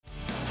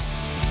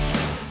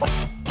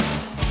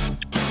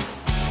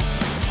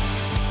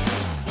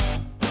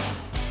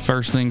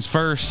First things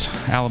first,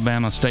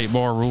 Alabama State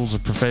Bar Rules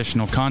of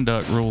Professional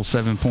Conduct Rule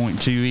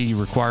 7.2e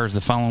requires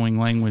the following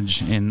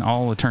language in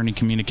all attorney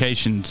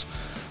communications.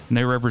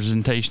 No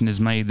representation is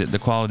made that the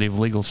quality of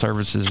legal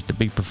services to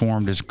be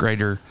performed is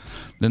greater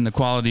than the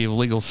quality of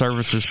legal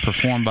services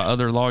performed by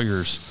other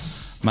lawyers.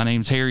 My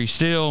name's Harry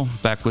Steele,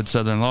 backwoods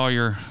Southern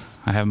lawyer.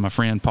 I have my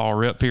friend Paul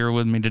Ripp here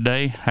with me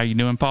today. How you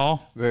doing,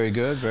 Paul? Very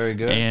good, very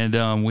good.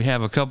 And we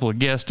have a couple of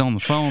guests on the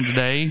phone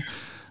today.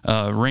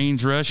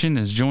 Rains Russian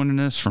is joining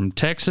us from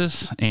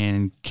Texas,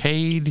 and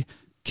Cade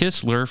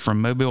Kistler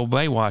from Mobile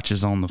Bay Watch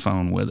is on the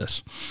phone with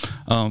us.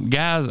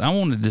 Guys, I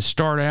wanted to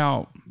start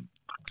out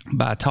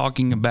by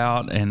talking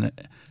about an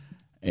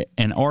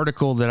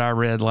article that I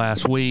read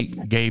last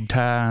week. Gabe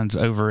Tynes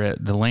over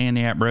at the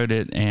Lagniappe wrote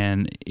it,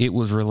 and it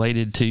was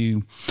related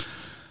to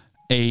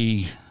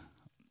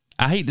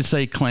I hate to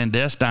say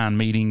clandestine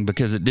meeting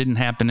because it didn't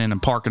happen in a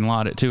parking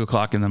lot at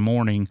 2:00 in the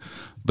morning,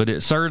 but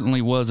it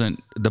certainly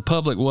wasn't, the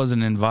public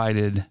wasn't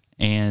invited,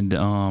 and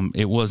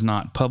it was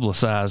not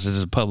publicized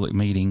as a public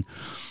meeting.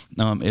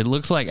 It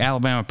looks like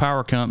Alabama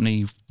Power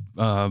Company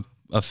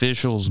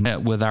officials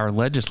met with our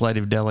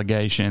legislative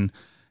delegation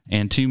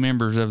and two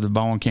members of the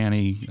Baldwin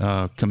County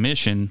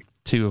Commission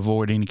to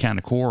avoid any kind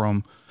of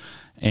quorum.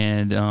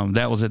 And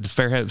that was at the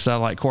Fairhope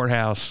Satellite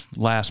Courthouse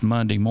last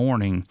Monday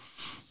morning.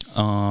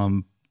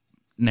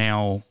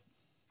 Now,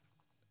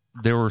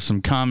 there were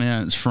some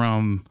comments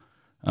from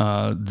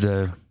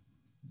the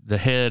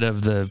head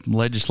of the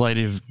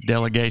legislative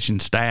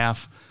delegation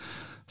staff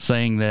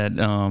saying that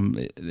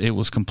it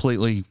was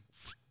completely,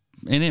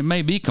 and it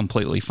may be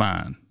completely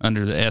fine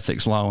under the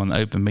ethics law and the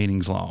open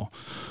meetings law.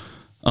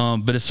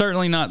 But it's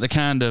certainly not the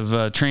kind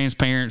of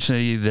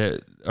transparency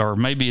that, or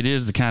maybe it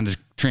is the kind of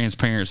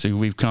transparency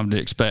we've come to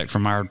expect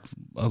from our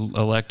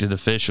elected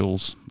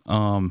officials.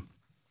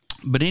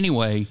 But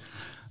anyway,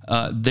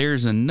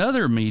 there's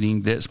another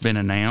meeting that's been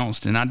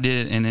announced, and I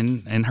did, and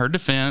in her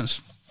defense,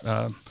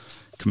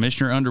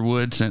 Commissioner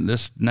Underwood sent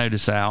this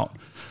notice out,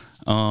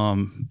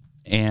 and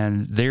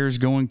there's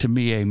going to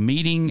be a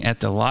meeting at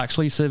the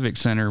Loxley Civic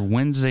Center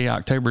Wednesday,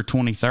 October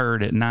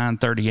 23rd at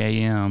 9:30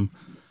 a.m.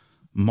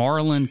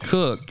 Marlon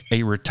Cook,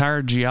 a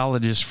retired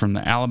geologist from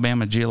the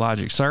Alabama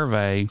Geologic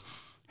Survey,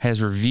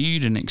 has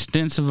reviewed an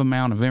extensive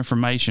amount of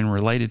information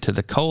related to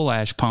the coal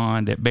ash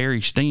pond at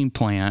Berry Steam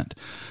Plant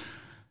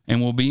and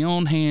will be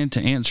on hand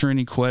to answer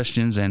any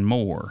questions and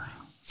more.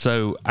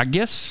 So I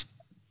guess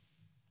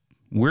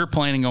we're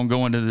planning on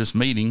going to this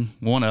meeting,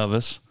 one of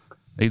us,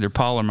 either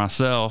Paul or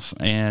myself,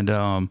 and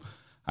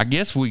I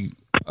guess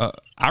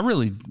I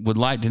really would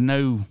like to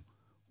know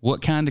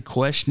what kind of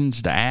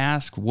questions to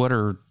ask. What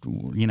are,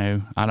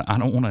 I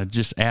don't want to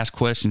just ask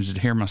questions to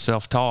hear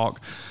myself talk.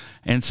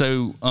 And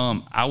so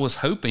I was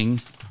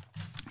hoping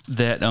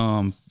that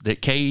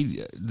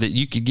Cade, that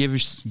you could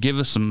give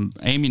us some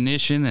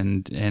ammunition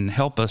and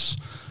help us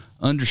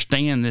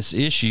understand this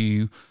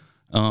issue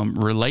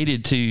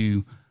related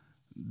to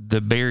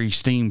the Berry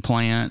Steam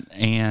Plant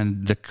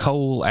and the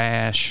coal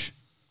ash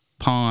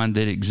pond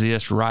that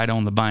exists right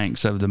on the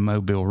banks of the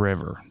Mobile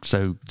River.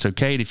 So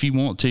Cade, if you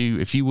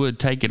would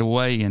take it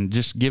away and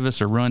just give us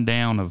a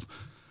rundown of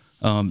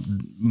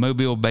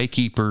Mobile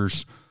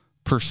Baykeepers'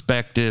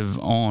 perspective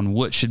on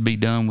what should be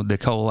done with the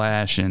coal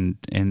ash and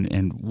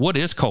what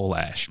is coal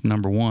ash,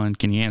 number one.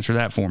 Can you answer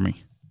that for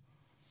me?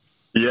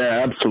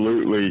 Yeah,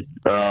 absolutely.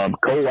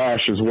 Coal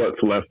ash is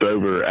what's left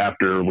over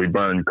after we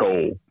burn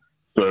coal.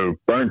 So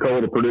burn coal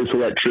to produce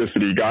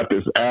electricity, you got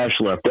this ash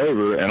left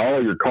over, and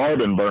all your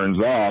carbon burns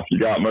off. You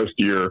got most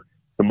of your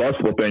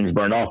combustible things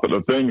burned off, but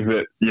the things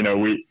that,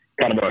 we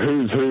kind of a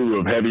who's who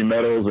of heavy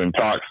metals and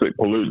toxic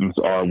pollutants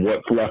are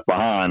what's left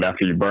behind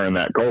after you burn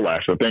that coal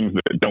ash, the things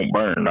that don't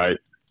burn, right?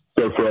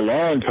 So for a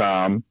long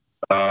time,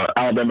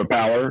 Alabama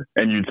Power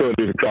and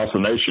utilities across the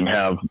nation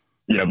have,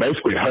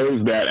 basically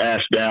hosed that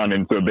ash down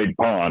into a big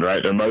pond, right?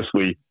 They're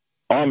mostly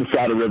on the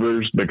side of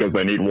rivers because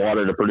they need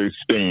water to produce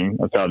steam.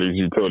 That's how these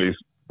utilities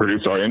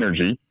produce our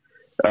energy.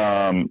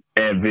 And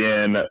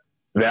then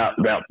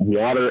that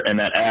water and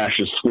that ash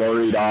is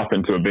slurried off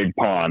into a big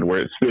pond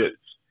where it sits,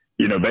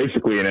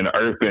 basically in an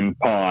earthen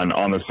pond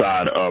on the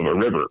side of a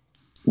river.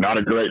 Not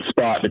a great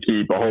spot to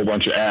keep a whole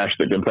bunch of ash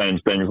that contains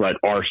things like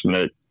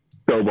arsenic,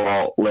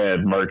 cobalt,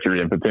 lead,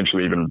 mercury, and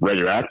potentially even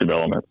radioactive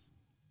elements.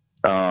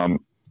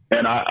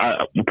 And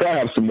I probably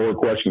have some more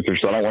questions here,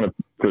 so I don't want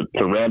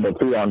to ramble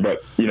too long, but,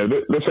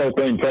 this whole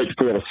thing takes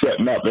a little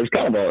setting up. There's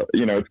kind of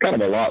it's kind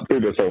of a lot through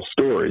this whole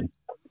story.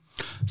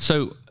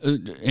 So,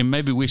 and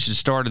maybe we should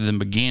start at the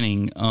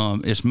beginning.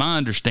 It's my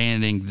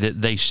understanding that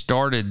they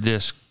started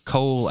this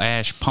coal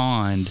ash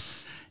pond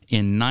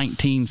in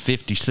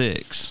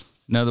 1956.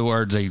 In other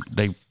words,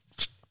 they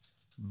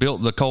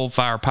built the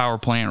coal-fired power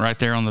plant right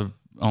there on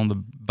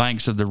the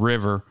banks of the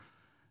river,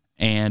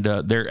 and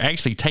they're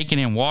actually taking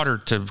in water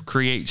to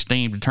create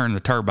steam to turn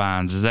the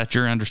turbines. Is that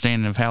your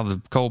understanding of how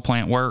the coal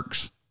plant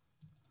works?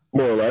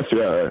 More or less,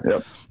 yeah.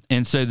 Yep.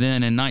 And so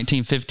then in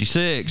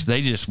 1956,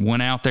 they just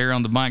went out there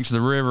on the banks of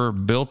the river,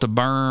 built a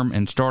berm,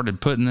 and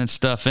started putting this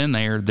stuff in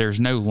there. There's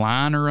no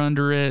liner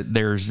under it.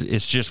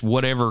 It's just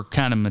whatever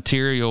kind of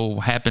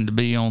material happened to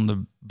be on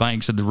the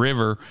banks of the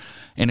river.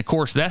 And, of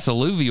course, that's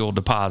alluvial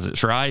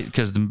deposits, right?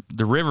 Because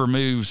the river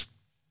moves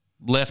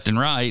left and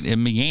right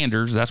and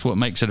meanders. That's what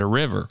makes it a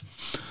river.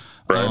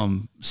 Right.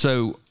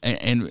 So,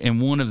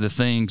 and one of the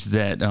things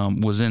that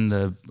was in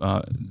the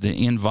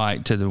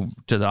invite to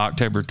the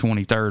October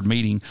 23rd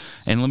meeting,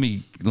 and let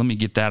me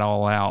get that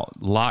all out.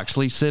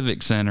 Loxley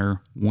Civic Center,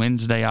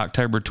 Wednesday,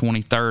 October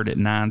 23rd at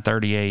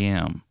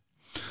 9:30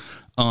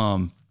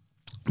 a.m.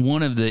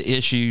 One of the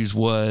issues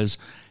was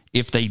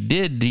if they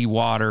did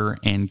dewater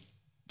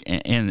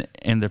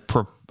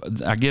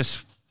I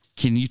guess,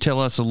 can you tell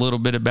us a little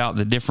bit about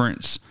the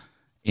difference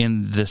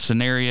in the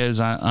scenarios?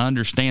 I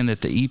understand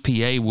that the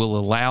EPA will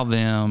allow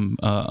them,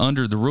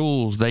 under the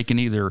rules, they can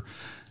either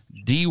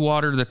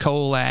dewater the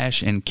coal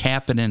ash and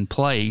cap it in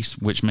place,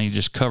 which means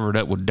just cover it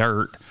up with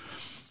dirt.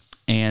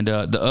 And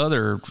the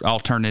other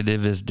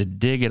alternative is to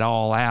dig it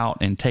all out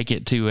and take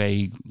it to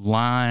a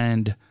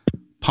lined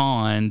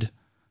pond,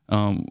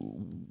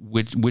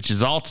 which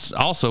is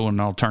also an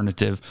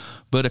alternative.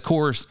 But, of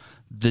course,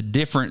 the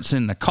difference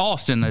in the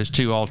cost in those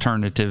two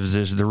alternatives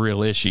is the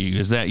real issue.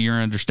 Is that your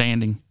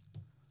understanding?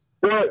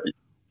 Well,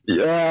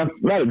 yeah,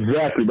 not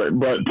exactly, but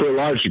to a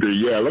large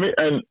degree, yeah.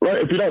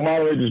 If you don't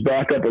mind, let me just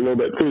back up a little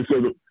bit too.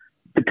 So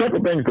the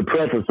couple things to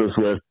preface this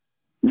with,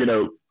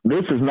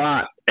 this is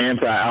not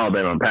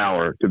anti-Alabama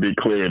Power, to be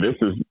clear. This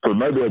is, for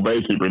Mobile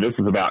Baykeeper, this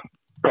is about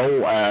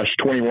coal ash.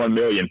 21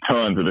 million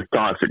tons of this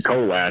toxic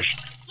coal ash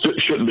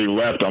shouldn't be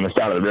left on the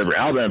side of the river.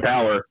 Alabama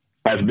Power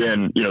has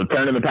been,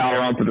 turning the power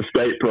on for the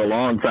state for a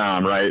long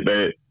time, right?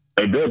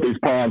 They built these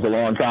ponds a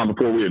long time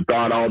before we had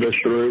thought all this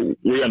through.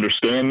 We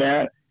understand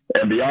that.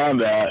 And beyond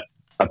that,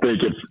 I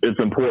think it's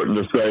important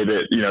to say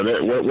that,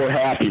 that we're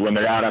happy when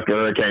they're out after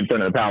hurricane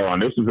turning the power on.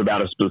 This is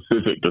about a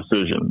specific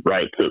decision,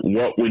 right? To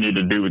what we need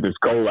to do with this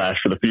coal ash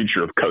for the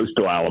future of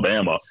coastal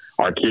Alabama,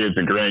 our kids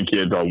and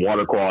grandkids, our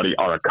water quality,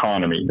 our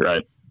economy,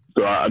 right?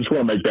 So I just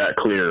want to make that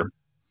clear.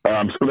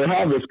 So they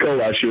have this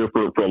coal ash here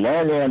for a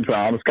long, long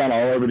time. It's kind of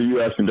all over the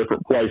U.S. in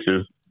different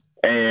places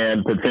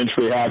and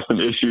potentially have some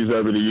issues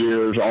over the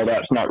years. All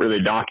that's not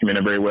really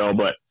documented very well,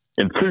 but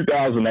in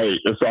 2008,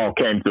 this all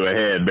came to a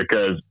head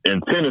because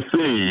in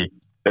Tennessee,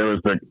 there was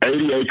the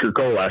 80-acre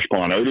coal ash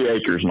pond, 80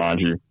 acres,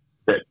 mind you,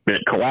 that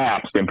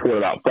collapsed and poured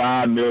about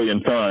 5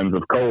 million tons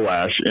of coal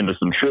ash into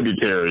some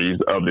tributaries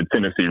of the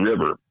Tennessee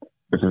River.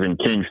 This is in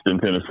Kingston,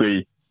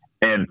 Tennessee.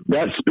 And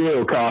that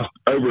spill cost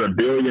over $1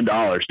 billion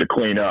to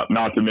clean up,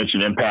 not to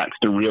mention impacts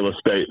to real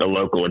estate, the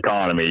local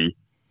economy.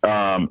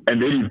 And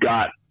then you've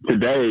got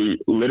today,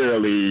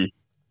 literally,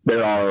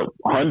 there are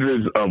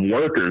hundreds of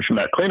workers from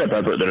that cleanup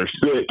effort that are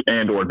sick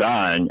and or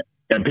dying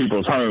in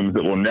people's homes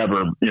that will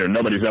never,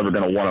 nobody's ever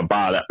going to want to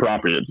buy that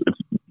property. It's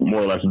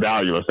more or less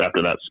valueless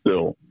after that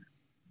spill,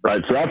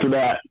 right? So after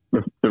that,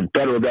 the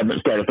federal government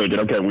started thinking,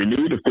 okay, we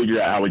need to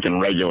figure out how we can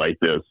regulate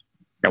this.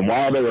 And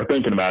while they were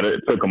thinking about it,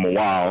 it took them a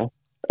while.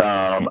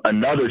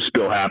 Another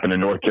spill happened in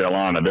North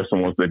Carolina. This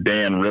one was the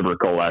Dan River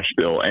coal ash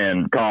spill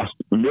and cost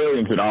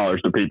millions of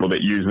dollars to people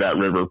that use that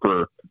river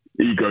for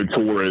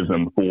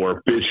ecotourism,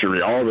 for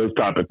fishery, all those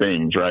type of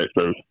things, right?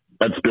 So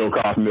that spill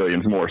cost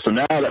millions more. So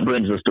now that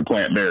brings us to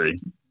Plant Berry.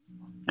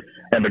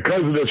 And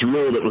because of this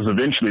rule that was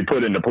eventually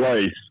put into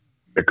place,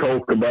 the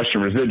coal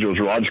combustion residuals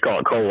rule, I just call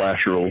it coal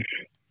ash rule,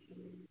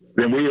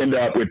 then we end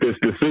up with this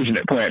decision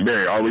at Plant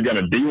Berry. Are we going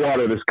to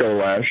dewater this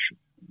coal ash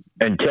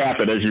and cap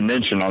it, as you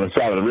mentioned, on the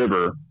side of the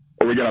river,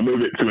 or are we going to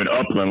move it to an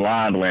upland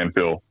lined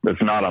landfill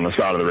that's not on the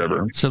side of the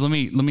river? So let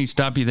me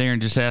stop you there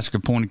and just ask a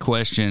pointed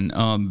question.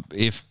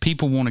 If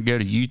people want to go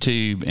to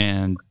YouTube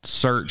and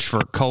search for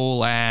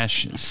coal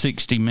ash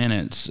 60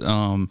 minutes,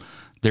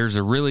 there's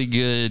a really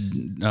good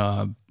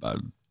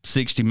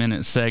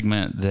 60-minute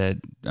segment that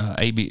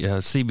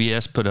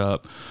CBS put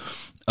up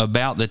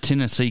about the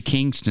Tennessee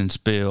Kingston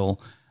spill.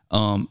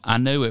 I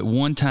know at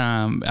one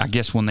time, I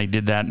guess when they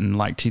did that in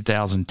like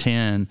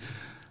 2010,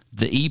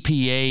 the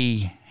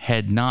EPA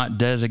had not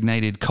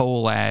designated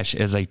coal ash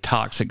as a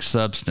toxic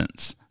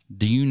substance.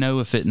 Do you know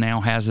if it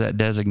now has that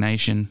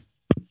designation?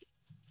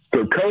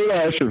 So coal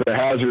ash is a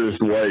hazardous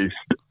waste,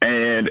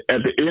 and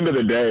at the end of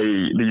the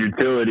day, the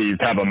utilities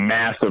have a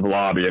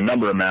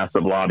number of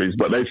massive lobbies,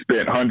 but they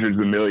spent hundreds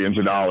of millions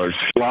of dollars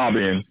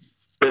lobbying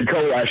that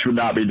coal ash would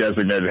not be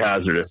designated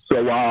hazardous.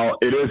 So while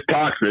it is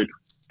toxic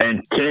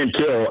and can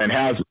kill and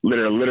has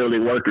literally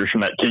workers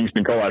from that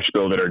Kingston coal ash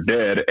spill that are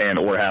dead and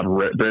or have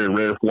very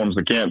rare forms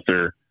of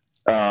cancer,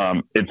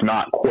 it's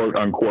not quote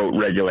unquote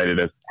regulated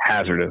as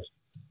hazardous.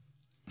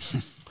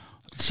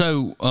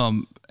 So,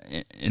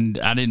 and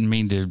I didn't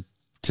mean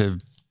to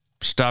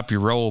stop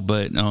your roll,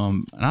 but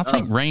I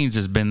think Raines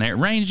has been there.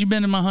 Raines, you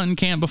been in my hunting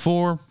camp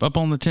before, up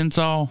on the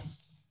Tensas?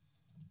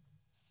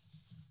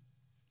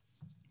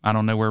 I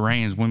don't know where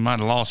Rains. We might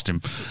have lost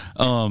him.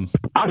 I'm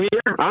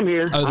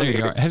here. Oh, there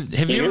you are.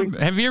 Have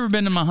you ever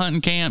been to my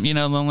hunting camp? You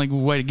know, the only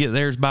way to get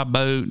there is by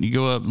boat. You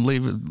go up and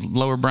leave at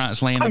Lower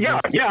Bryant's Landing. Oh,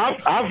 yeah.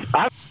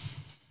 I've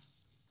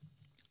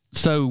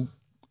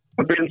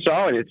been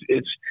solid.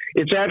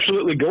 It's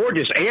absolutely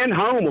gorgeous and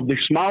home of the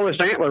smallest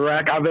antler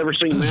rack I've ever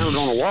seen mounted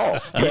on a wall.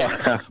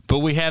 Yeah. But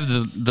we have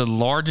the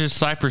largest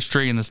cypress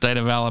tree in the state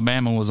of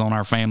Alabama was on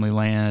our family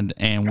land,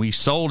 and we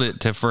sold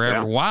it to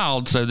Forever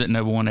Wild so that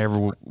no one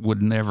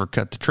would never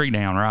cut the tree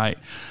down, right?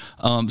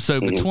 So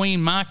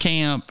between my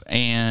camp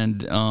and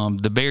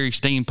the Berry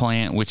Steam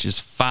Plant, which is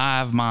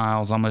 5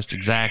 miles almost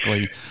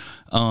exactly,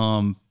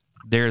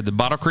 there are the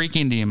Bottle Creek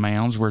Indian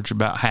Mounds, where it's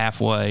about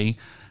halfway.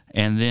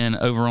 And then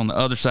over on the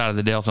other side of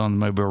the Delta on the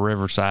Mobile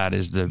River side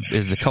is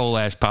the coal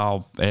ash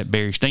pile at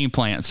Berry Steam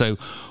Plant. So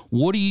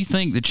what do you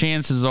think the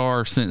chances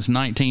are since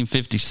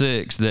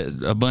 1956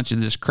 that a bunch of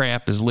this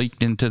crap is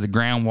leaked into the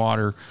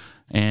groundwater,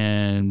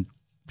 and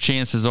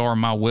chances are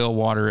my well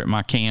water at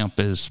my camp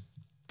is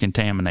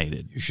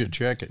contaminated? You should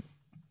check it.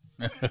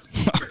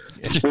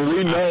 Well,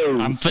 we know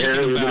I'm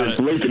thinking about that it's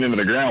leaking into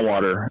the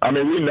groundwater. I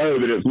mean, we know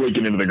that it's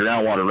leaking into the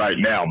groundwater right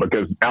now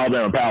because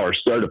Alabama Power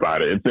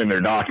certified it. It's in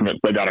their documents.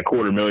 They got a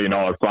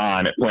 $250,000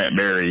 fine at Plant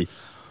Berry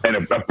and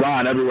a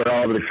fine everywhere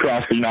all over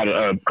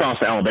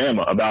across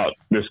Alabama about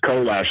this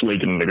coal ash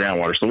leaking in the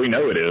groundwater. So we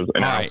know it is.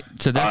 And all right.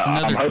 So that's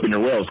I'm hoping your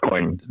well's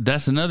clean.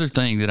 That's another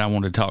thing that I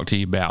want to talk to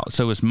you about.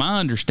 So it's my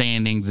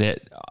understanding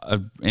that,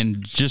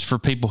 and just for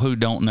people who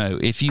don't know,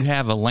 if you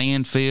have a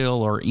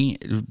landfill or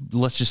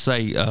let's just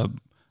say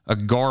a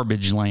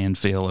garbage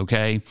landfill,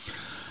 okay,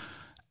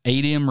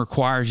 ADM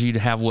requires you to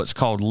have what's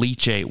called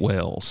leachate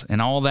wells.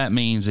 And all that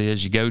means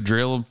is you go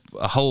drill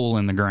a hole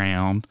in the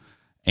ground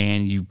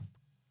and you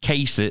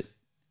case it,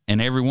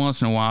 and every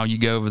once in a while you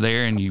go over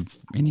there and you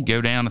go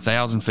down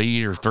 1,000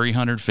 feet or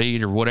 300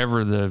 feet or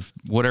whatever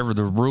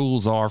the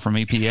rules are from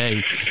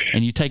EPA,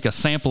 and you take a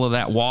sample of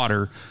that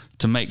water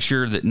to make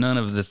sure that none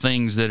of the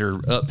things that are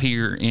up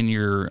here in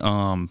your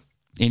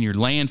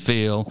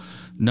landfill,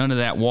 none of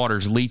that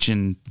water's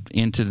leaching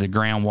into the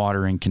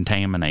groundwater and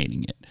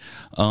contaminating it.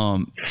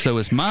 So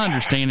it's my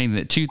understanding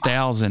that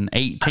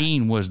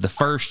 2018 was the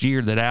first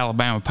year that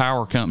Alabama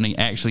Power Company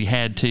actually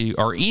had to,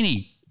 or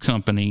any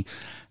company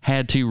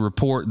had to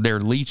report their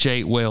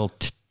leachate well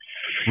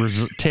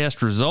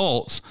test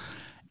results.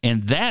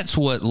 And that's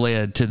what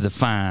led to the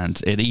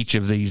fines at each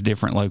of these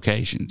different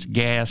locations.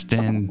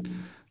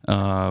 Gaston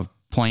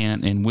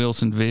plant in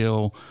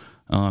Wilsonville.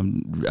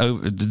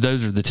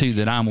 Those are the two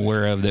that I'm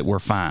aware of that were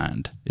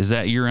fined. Is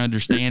that your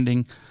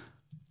understanding?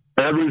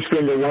 Every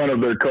single one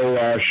of their coal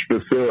ash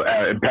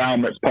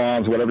impoundments,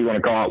 ponds, whatever you want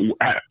to call it,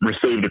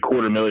 received a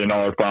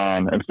 $250,000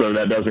 fine. And so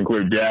that does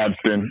include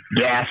Gaston,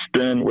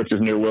 which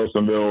is near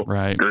Wilsonville,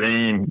 right.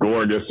 Green,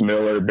 Gorgas,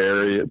 Miller,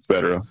 Berry,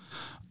 etc.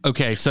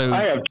 Okay, so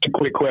I have two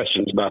quick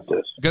questions about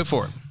this. Go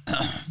for it.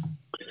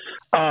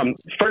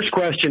 First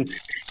question,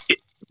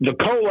 the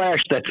coal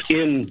ash that's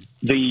in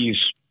these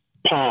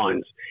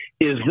ponds,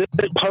 is this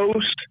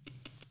post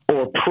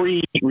or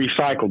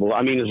pre-recyclable?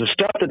 I mean, is the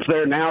stuff that's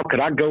there now,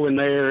 could I go in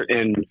there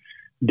and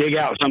dig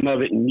out some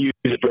of it and use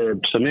it for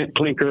cement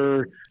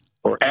clinker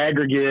or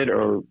aggregate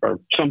or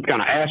some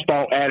kind of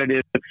asphalt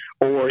additive?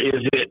 Or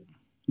is it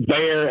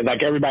there,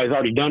 like everybody's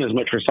already done as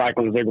much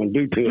recycling as they're going to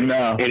do to it,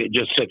 and it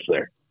just sits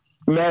there?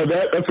 No,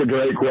 that's a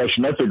great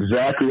question. That's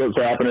exactly what's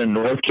happening in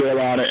North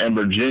Carolina and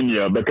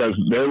Virginia, because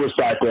they're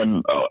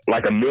recycling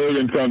like 1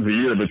 million tons a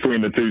year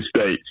between the two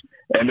states.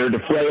 And they're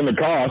defraying the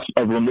cost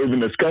of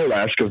removing this coal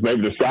ash because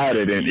they've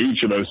decided in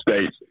each of those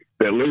states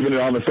that leaving it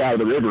on the side of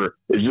the river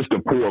is just a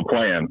poor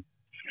plan.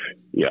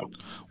 Yeah.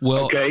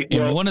 Well, okay.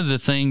 And one of the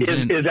things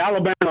is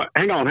Alabama,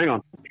 hang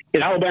on.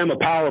 Is Alabama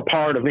Power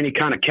part of any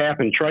kind of cap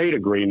and trade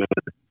agreement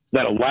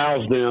that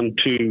allows them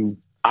to,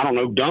 I don't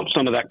know, dump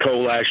some of that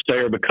coal ash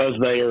there because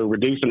they are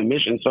reducing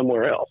emissions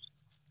somewhere else?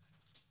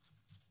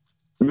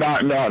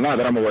 Not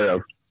that I'm aware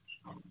of.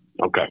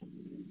 Okay.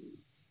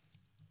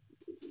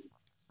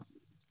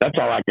 That's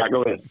all I got.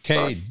 Go ahead.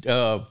 Okay,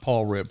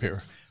 Paul Ripp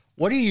here.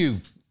 What do you,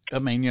 I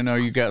mean,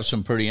 you got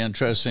some pretty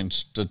interesting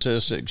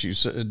statistics. You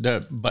said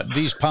but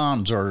these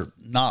ponds are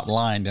not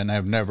lined and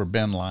have never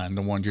been lined,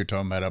 the ones you're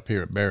talking about up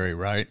here at Berry,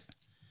 right?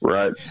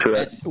 Right,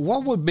 correct.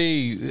 What do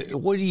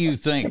you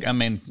think? I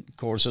mean, of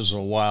course, this is a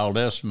wild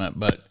estimate,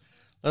 but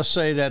let's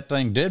say that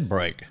thing did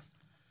break.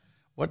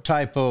 What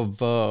type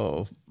of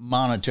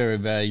monetary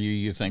value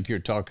you think you're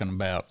talking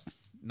about?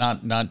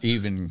 Not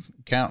even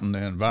counting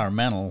the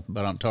environmental,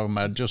 but I'm talking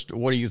about just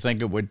what do you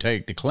think it would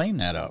take to clean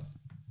that up?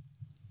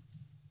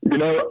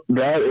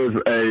 That is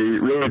a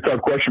really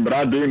tough question, but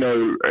I do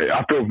know,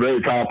 I feel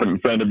very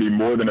confident saying it'd be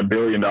more than $1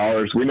 billion.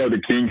 We know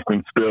the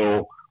Kingston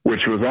spill, which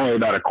was only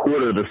about a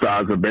quarter of the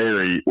size of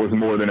Berry, was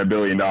more than $1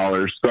 billion.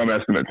 Some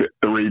estimates at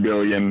 $3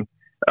 billion,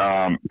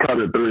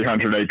 covered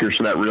 300 acres,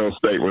 so that real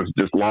estate was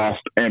just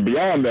lost. And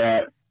beyond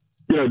that,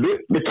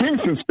 the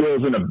Kingston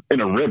spills in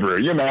a river.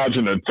 You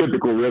imagine a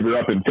typical river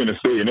up in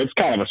Tennessee, and it's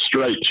kind of a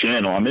straight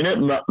channel. I mean, it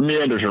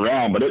meanders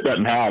around, but it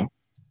doesn't have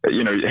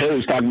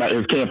Harry's talking about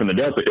his camp in the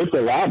Delta. It's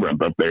a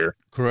labyrinth up there.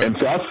 Correct. And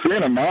so I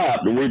sent a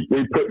map that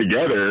we put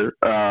together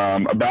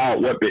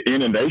about what the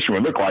inundation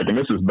would look like. And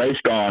this is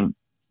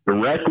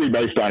directly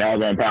based on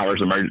Alabama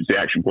Power's emergency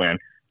action plan.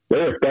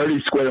 There are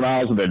 30 square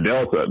miles of the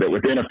Delta that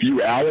within a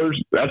few hours,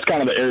 that's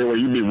kind of the area where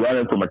you'd be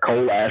running from a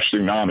coal ash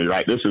tsunami,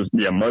 right? This is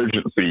the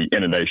emergency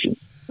inundation.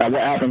 Now,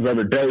 what happens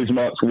over days,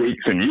 months,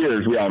 weeks, and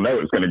years, we all know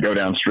it's going to go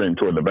downstream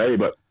toward the bay,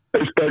 but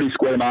there's 30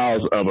 square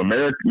miles of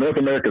North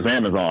America's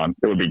Amazon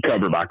that would be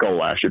covered by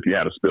coal ash if you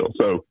had a spill.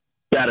 So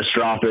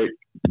catastrophic,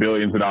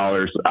 billions of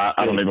dollars.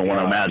 I don't even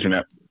want to imagine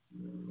it.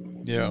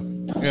 Yeah.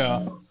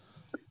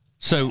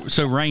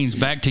 So Raines,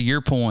 back to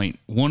your point,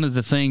 one of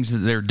the things that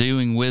they're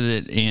doing with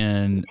it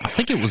in, I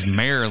think it was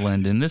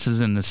Maryland, and this is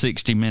in the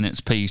 60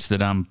 Minutes piece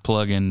that I'm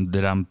plugging,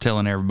 that I'm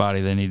telling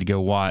everybody they need to go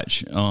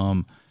watch.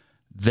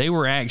 They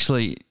were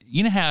actually,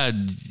 you know how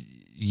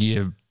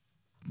you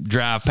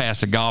drive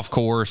past a golf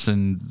course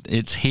and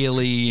it's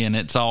hilly and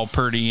it's all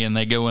pretty, and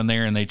they go in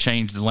there and they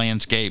change the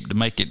landscape to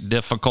make it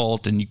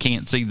difficult and you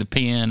can't see the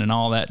pin and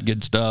all that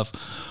good stuff.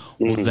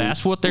 Well,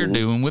 that's what they're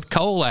doing with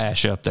coal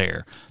ash up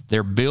there.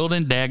 They're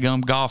building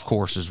daggum golf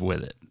courses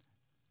with it.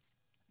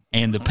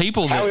 And the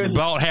people that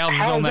bought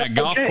houses on that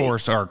golf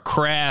course are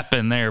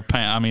crapping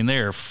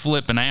they're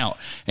flipping out.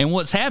 And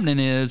what's happening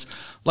is,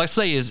 let's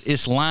say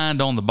it's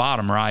lined on the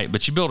bottom, right?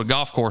 But you build a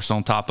golf course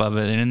on top of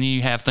it, and then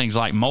you have things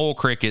like mole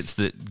crickets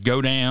that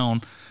go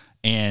down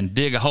and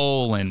dig a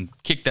hole and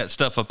kick that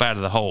stuff up out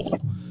of the hole.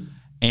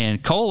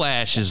 And coal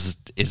ash is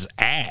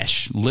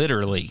ash,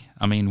 literally.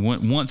 I mean,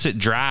 once it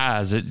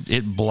dries,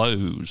 it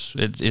blows.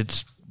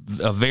 It's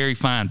a very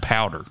fine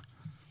powder.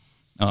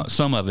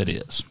 Some of it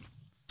is.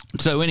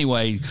 So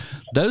anyway,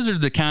 those are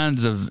the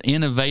kinds of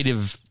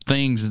innovative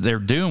things that they're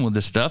doing with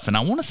this stuff. And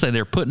I want to say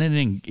they're putting it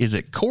in, is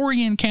it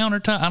Corian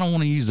countertop? I don't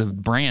want to use a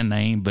brand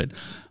name, but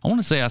I want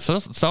to say I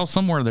saw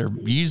somewhere they're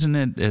using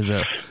it as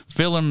a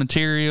filling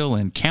material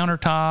and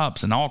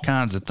countertops and all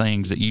kinds of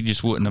things that you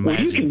just wouldn't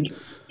imagine. Well,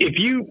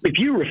 if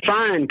you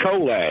refine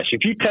coal ash,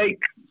 if you take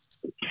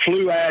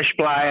flue ash,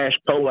 fly ash,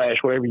 coal ash,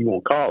 whatever you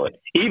want to call it,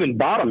 even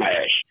bottom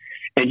ash,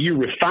 and you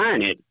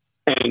refine it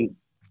and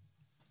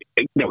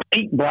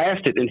heat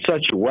blast it in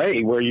such a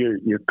way where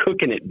you're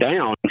cooking it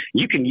down,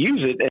 you can use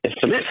it as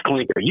cement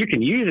clinker. You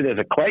can use it as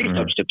a clay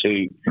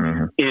substitute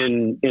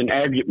in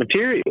aggregate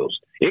materials.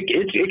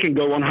 It can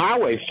go on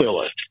highway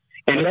fillers.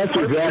 And that's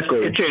exactly.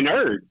 It's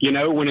inert,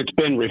 when it's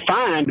been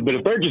refined. But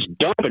if they're just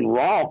dumping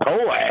raw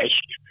coal ash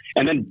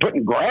and then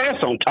putting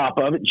grass on top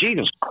of it,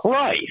 Jesus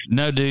Christ!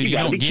 No, dude, you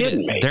don't get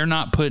it. They're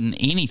not putting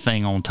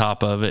anything on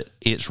top of it.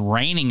 It's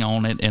raining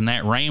on it, and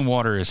that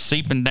rainwater is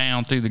seeping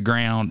down through the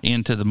ground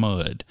into the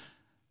mud.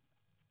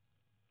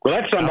 Well,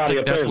 that's somebody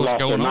up there lost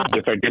their mind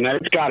if they're doing that.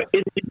 It's got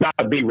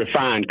to be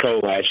refined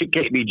coal ash. It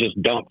can't be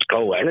just dumped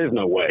coal ash. There's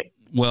no way.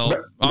 Well,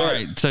 all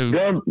right. So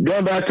going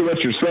back to what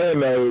you're saying,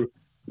 though,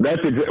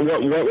 that's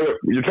what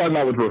you're talking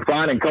about with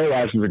refining coal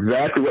ash is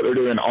exactly what they're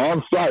doing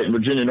on site in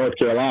Virginia, North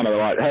Carolina. They're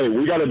like, hey,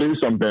 we got to do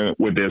something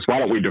with this. Why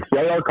don't we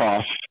defray our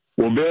costs?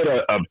 We'll build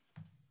a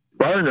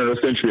burner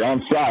essentially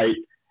on site,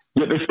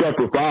 get this stuff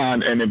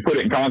refined, and then put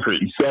it in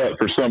concrete and sell it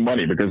for some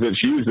money because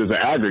it's used as an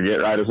aggregate,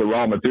 right, as a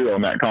raw material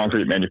in that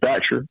concrete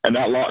manufacture, and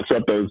that locks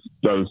up those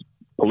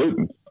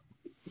pollutants.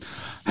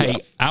 Hey,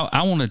 yeah.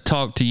 I want to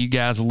talk to you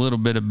guys a little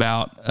bit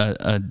about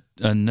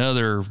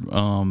another.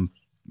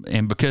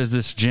 And because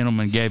this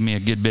gentleman gave me a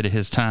good bit of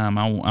his time,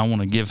 I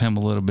want to give him a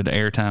little bit of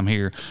airtime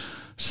here.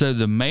 So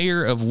the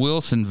mayor of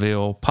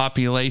Wilsonville,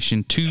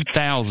 population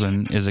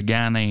 2,000, is a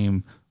guy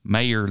named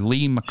Mayor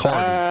Lee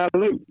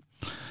McCarty.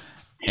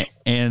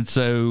 And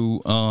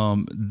so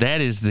that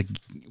is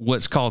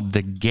what's called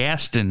the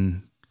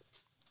Gaston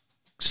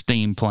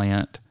steam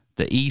plant,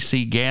 the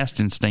EC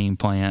Gaston steam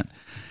plant.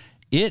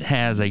 It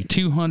has a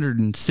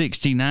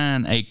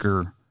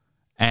 269-acre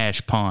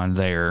ash pond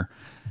there,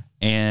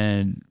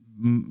 and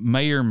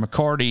Mayor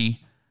McCarty,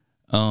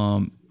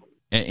 and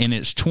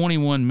it's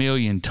 21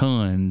 million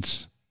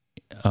tons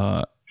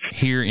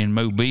here in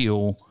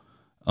Mobile.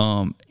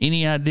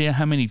 Any idea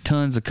how many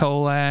tons of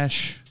coal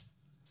ash?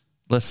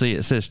 Let's see,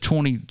 it says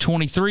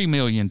 23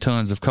 million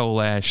tons of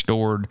coal ash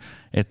stored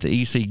at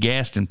the EC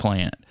Gaston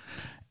plant.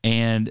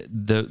 And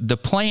the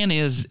plan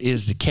is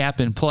to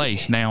cap in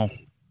place. Now,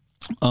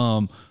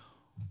 I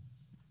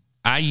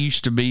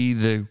used to be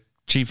the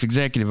chief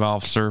executive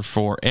officer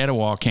for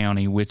Etowah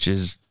County, which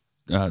is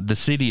the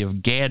city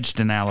of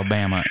Gadsden,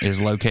 Alabama,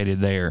 is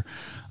located there.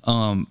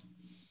 Are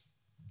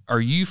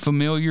you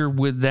familiar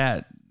with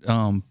that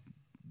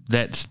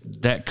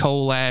that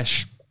coal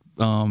ash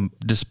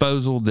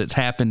disposal that's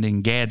happened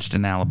in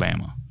Gadsden,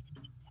 Alabama?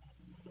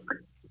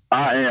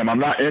 I am. I'm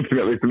not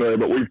intimately familiar,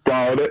 but we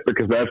followed it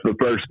because that's the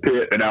first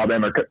pit in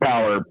Alabama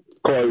Power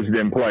closed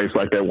in place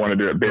like they want to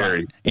do at Berry,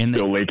 right. And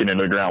still leaking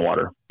into the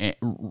groundwater.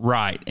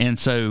 Right. And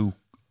so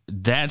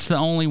that's the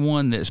only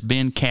one that's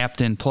been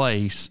capped in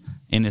place.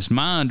 And it's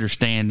my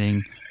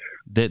understanding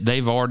that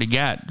they've already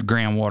got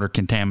groundwater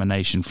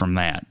contamination from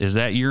that. Is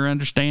that your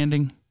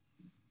understanding?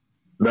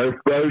 Those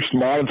first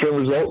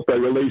monitoring results they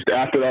released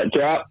after that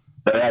cap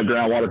They had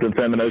groundwater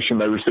contamination.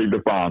 They received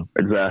a fine.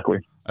 Exactly.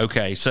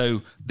 Okay,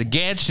 so the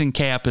Gadsden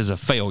cap is a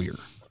failure,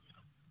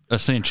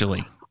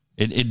 essentially.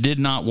 It did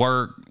not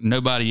work.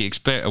 Nobody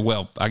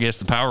I guess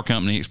the power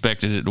company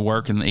expected it to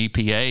work in the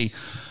EPA.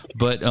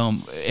 But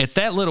at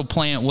that little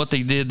plant, what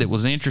they did that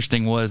was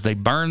interesting was they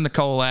burned the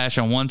coal ash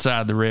on one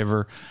side of the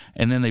river,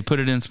 and then they put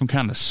it in some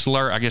kind of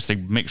slur. I guess they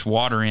mixed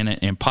water in it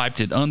and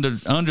piped it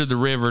under the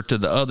river to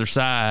the other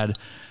side,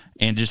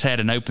 and just had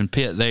an open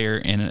pit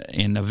there.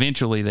 And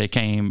eventually they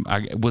came.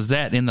 Was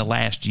that in the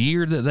last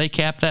year that they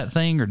capped that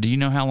thing, or do you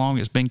know how long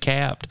it's been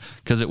capped?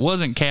 Because it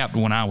wasn't capped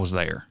when I was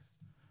there.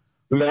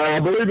 No, I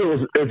believe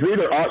it's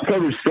either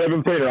October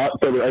 17th or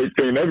October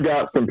 18th. They've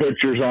got some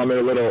pictures on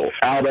their little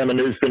Alabama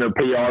News Center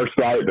PR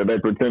site that they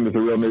pretend is a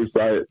real news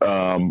site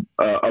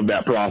of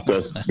that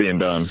process being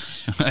done.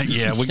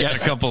 Yeah, we got a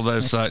couple of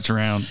those sites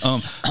around.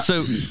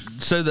 So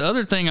the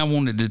other thing I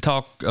wanted to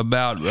talk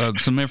about,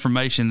 some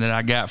information that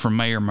I got from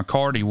Mayor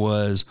McCarty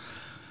was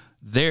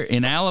there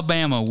in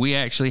Alabama, we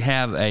actually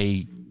have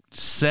a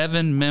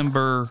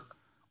 7-member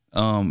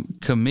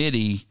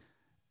committee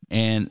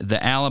and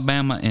the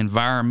Alabama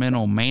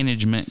Environmental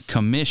Management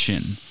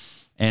Commission,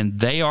 and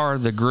they are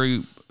the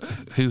group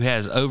who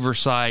has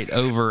oversight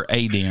over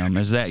ADEM.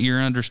 Is that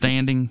your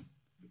understanding?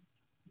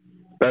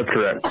 That's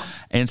correct.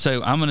 And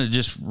so I'm going to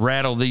just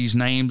rattle these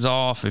names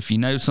off. If you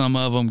know some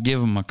of them, give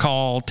them a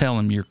call. Tell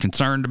them you're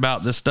concerned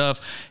about this stuff.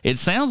 It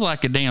sounds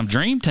like a damn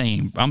dream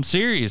team. I'm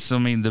serious. I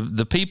mean,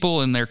 the people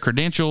and their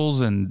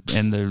credentials and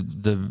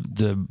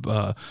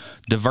the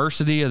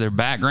diversity of their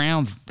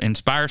backgrounds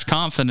inspires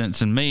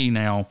confidence in me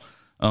now.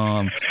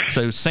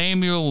 So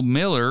Samuel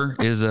Miller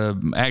is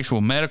an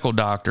actual medical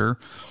doctor.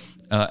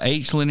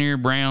 H. Lanier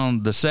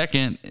Brown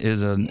II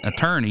is an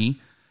attorney.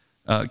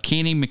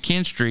 Kenny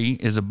McKinstry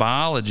is a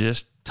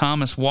biologist.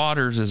 Thomas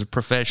Waters is a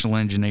professional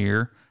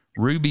engineer.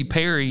 Ruby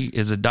Perry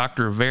is a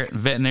doctor of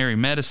veterinary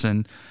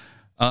medicine.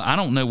 I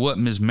don't know what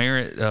Ms.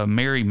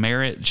 Mary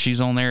Merritt,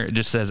 she's on there. It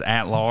just says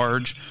at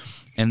large.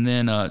 And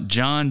then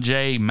John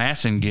J.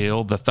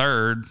 Massengill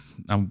III,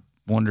 I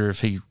wonder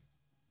if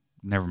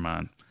never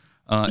mind.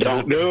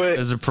 Don't do it.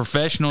 As a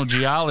professional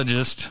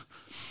geologist.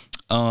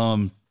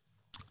 And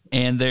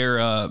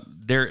their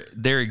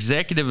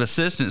executive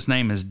assistant's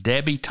name is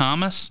Debbie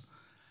Thomas.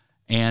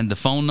 And the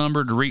phone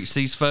number to reach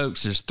these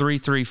folks is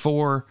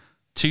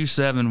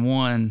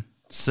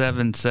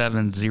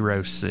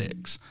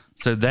 334-271-7706.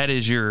 So that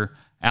is your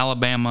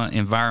Alabama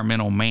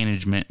Environmental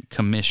Management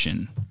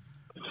Commission.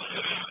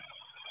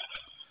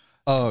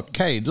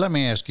 Cade, let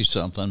me ask you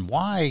something.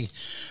 Why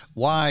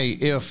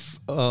if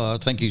I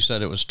think you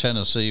said it was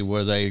Tennessee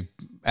where they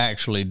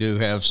actually do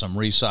have some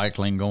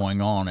recycling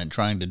going on and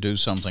trying to do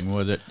something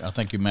with it. I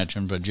think you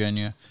mentioned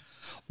Virginia.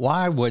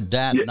 Why would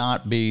that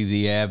not be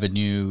the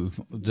avenue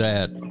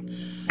that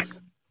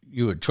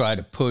you would try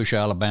to push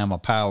Alabama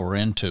Power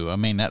into? I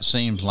mean, that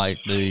seems like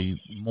the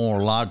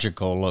more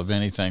logical of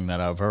anything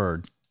that I've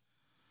heard.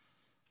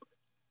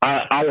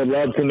 I would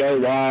love to know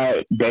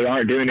why they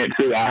aren't doing it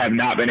too. I have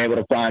not been able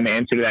to find the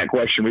answer to that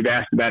question. We've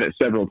asked about it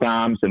several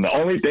times, and the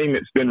only thing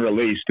that's been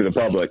released to the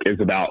public is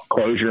about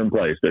closure in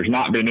place. There's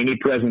not been any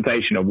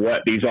presentation of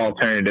what these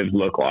alternatives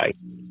look like.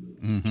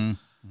 Mm-hmm.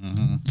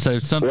 Mm-hmm. So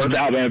something. Or if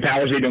Alabama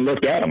Power's even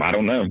looked at them, I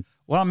don't know.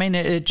 Well, I mean,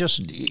 it just,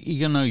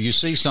 you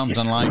see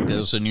something like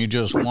this and you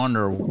just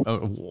wonder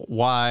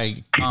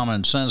why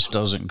common sense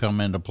doesn't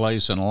come into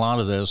place. And a lot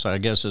of this, I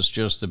guess it's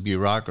just the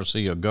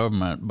bureaucracy of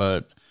government.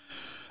 But,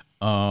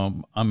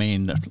 I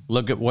mean,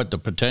 look at what the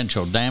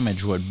potential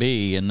damage would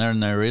be. And then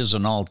there is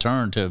an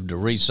alternative to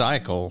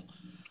recycle.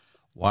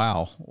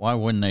 Wow. Why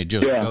wouldn't they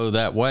just go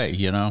that way,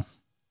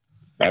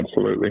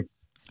 Absolutely.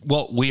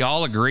 Well, we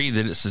all agree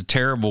that it's a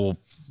terrible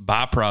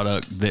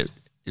byproduct. That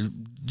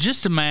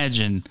just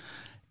imagine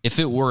if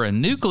it were a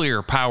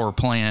nuclear power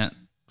plant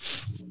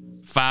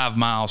 5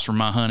 miles from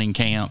my hunting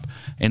camp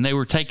and they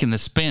were taking the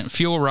spent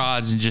fuel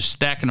rods and just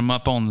stacking them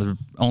up on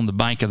the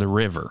bank of the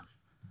river.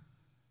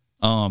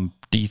 Do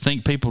you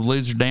think people would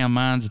lose their damn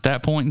minds at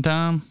that point in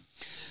time?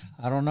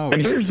 I don't know.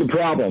 And here's the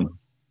problem.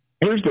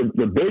 Here's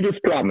the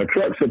biggest problem. The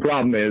crux of the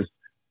problem is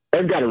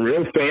they've got a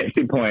real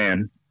fancy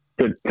plan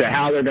to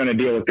how they're going to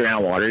deal with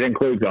groundwater. It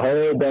includes a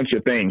whole bunch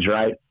of things,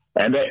 right?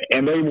 And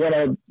they want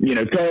to,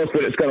 tell us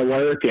that it's going to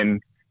work.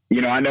 And,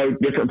 I know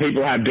different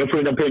people have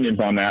different opinions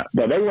on that,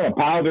 but they want to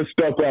pile this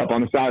stuff up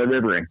on the side of the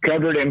river and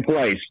cover it in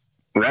place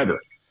forever.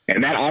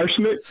 And that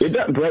arsenic, it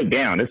doesn't break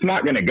down. It's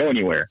not going to go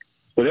anywhere.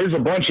 So there's a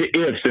bunch of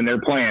ifs in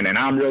their plan, and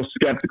I'm real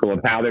skeptical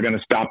of how they're going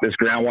to stop this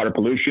groundwater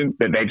pollution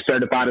that they've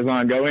certified as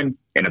ongoing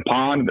in a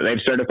pond that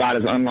they've certified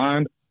as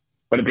unlined.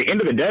 But at the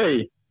end of the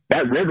day,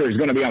 that river is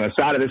going to be on the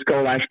side of this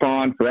coal ash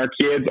pond for our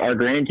kids, our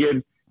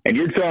grandkids. And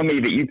you're telling me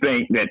that you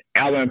think that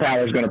Alabama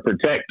Power is going to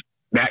protect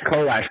that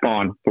coal ash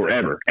pond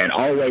forever and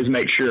always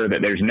make sure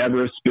that there's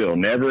never a spill,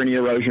 never any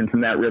erosion from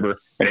that river,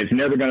 and it's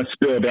never going to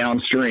spill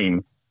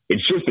downstream.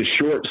 It's just a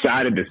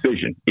short-sighted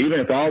decision.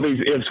 Even if all these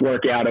ifs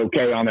work out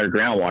okay on their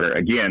groundwater,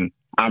 again,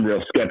 I'm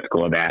real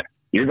skeptical of that.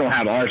 You're going to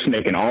have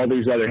arsenic and all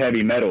these other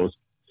heavy metals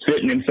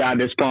sitting inside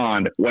this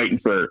pond waiting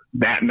for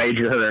that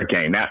major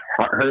hurricane, that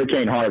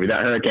Hurricane Harvey,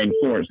 that Hurricane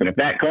Florence. And if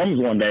that comes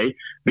one day,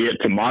 be it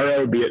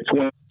tomorrow, be it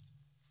 20, it's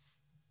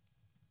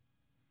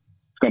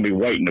going to be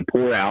waiting to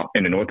pour out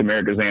into North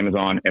America's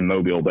Amazon and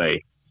Mobile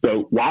Bay.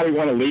 So why we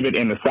want to leave it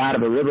in the side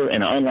of a river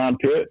in an unlined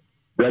pit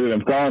rather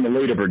than following the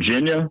lead of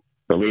Virginia,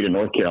 the lead of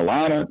North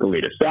Carolina, the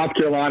lead of South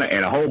Carolina,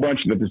 and a whole bunch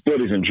of the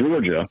facilities in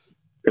Georgia,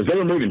 because they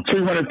were moving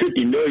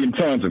 250 million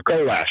tons of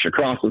coal ash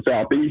across the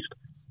Southeast.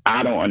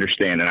 I don't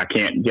understand, and I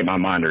can't get my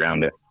mind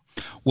around it.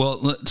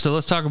 Well, so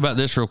let's talk about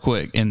this real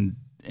quick, and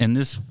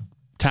this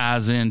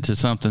ties into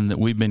something that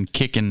we've been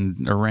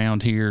kicking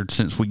around here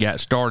since we got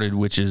started,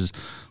 which is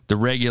the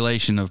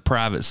regulation of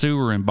private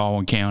sewer in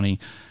Baldwin County.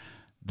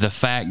 The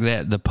fact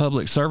that the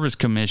Public Service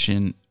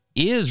Commission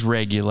is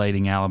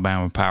regulating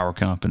Alabama Power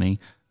Company,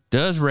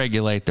 does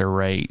regulate their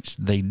rates.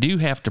 They do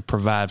have to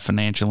provide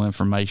financial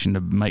information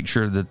to make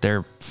sure that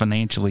they're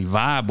financially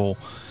viable.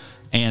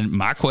 And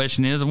my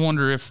question is, I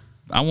wonder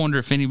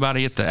if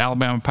anybody at the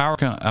Alabama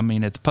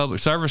at the Public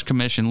Service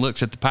Commission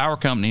looks at the power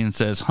company and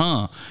says,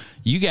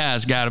 you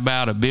guys got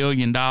about $1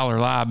 billion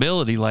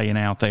liability laying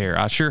out there.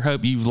 I sure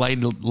hope you've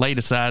laid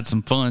aside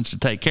some funds to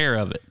take care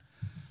of it.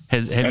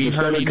 Have you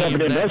heard any of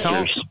that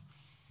talk?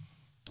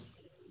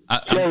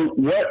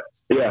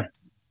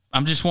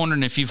 I'm just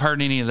wondering if you've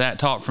heard any of that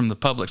talk from the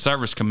Public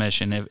Service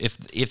Commission.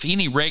 If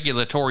any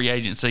regulatory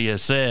agency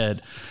has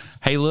said,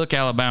 hey, look,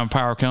 Alabama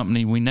Power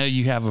Company, we know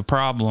you have a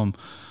problem.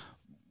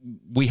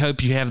 We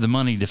hope you have the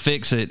money to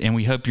fix it, and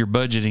we hope you're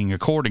budgeting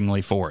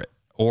accordingly for it.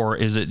 Or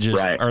is it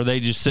just, Are they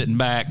just sitting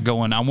back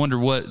going, I wonder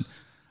what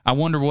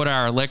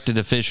our elected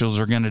officials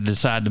are going to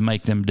decide to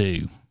make them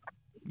do?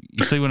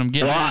 You see what I'm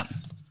getting at?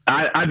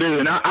 I do,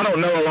 and I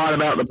don't know a lot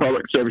about the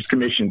Public Service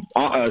Commission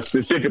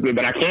specifically,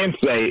 but I can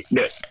say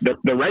that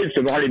the rates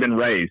have already been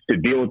raised to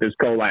deal with this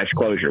coal ash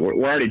closure. We're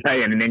already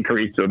paying an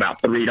increase to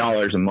about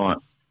 $3 a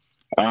month.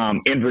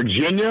 In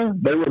Virginia,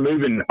 they were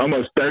moving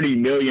almost 30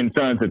 million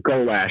tons of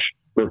coal ash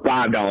for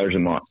 $5 a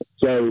month.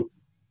 So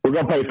we're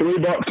going to pay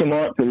 $3 a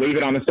month to leave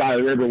it on the side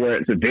of the river where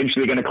it's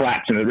eventually going to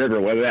collapse in the river,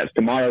 whether that's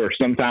tomorrow or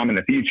sometime in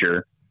the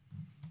future.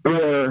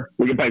 Or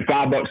we can pay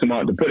 $5 a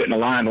month to put it in a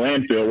lined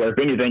landfill where if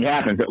anything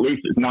happens, at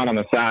least it's not on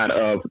the side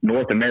of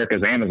North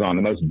America's Amazon,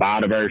 the most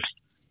biodiverse,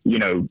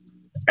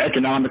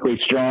 economically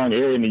strong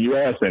area in the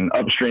U.S. and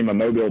upstream of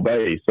Mobile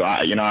Bay. So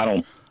I don't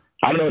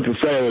know what to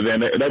say with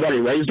them. They've already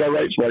raised our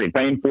rates, we're already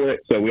paying for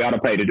it, so we ought to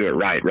pay to do it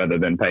right rather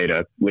than pay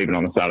to leave it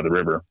on the side of the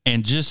river.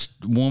 And just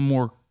one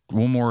more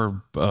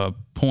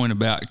point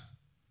about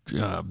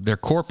their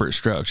corporate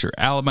structure.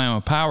 Alabama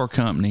Power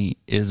Company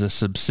is a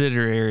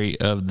subsidiary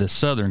of the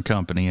Southern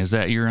Company. Is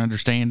that your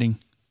understanding?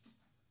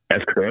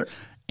 That's correct.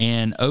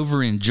 And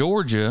over in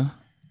Georgia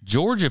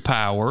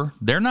Power,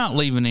 they're not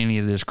leaving any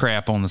of this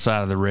crap on the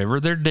side of the river.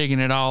 They're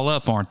digging it all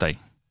up, aren't they?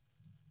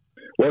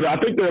 Well, I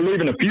think they're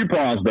leaving a few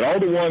ponds, but all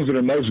the ones that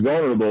are most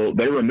vulnerable,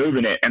 they're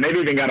removing it. And they've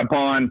even got a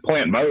pond,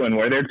 Plant Bowen,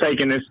 where they're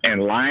taking this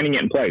and lining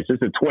it in place. This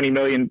is a 20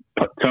 million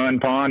ton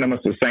pond,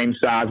 almost the same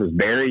size as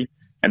Berry,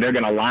 and they're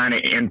going to line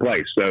it in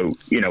place. So,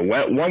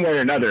 one way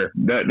or another,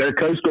 their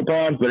coastal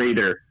ponds, they're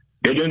either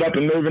digging it up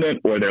and moving it,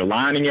 or they're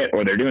lining it,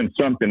 or they're doing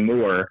something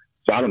more.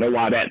 So I don't know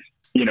why that's,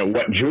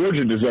 what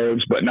Georgia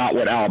deserves, but not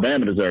what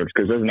Alabama deserves.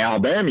 Because as an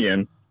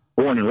Alabamian,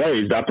 born and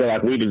raised, I feel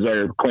like we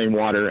deserve clean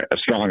water, a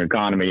strong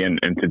economy, and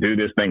to do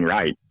this thing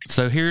right.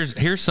 So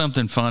here's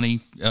something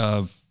funny.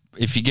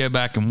 If you go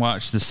back and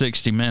watch the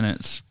 60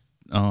 Minutes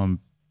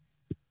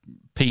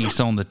piece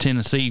on the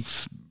Tennessee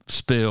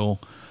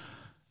spill,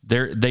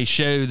 they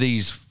show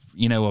these,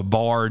 a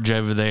barge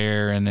over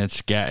there, and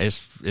it's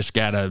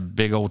got a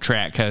big old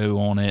track hoe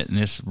on it, and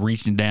it's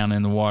reaching down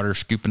in the water,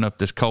 scooping up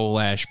this coal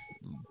ash,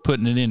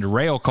 putting it into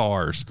rail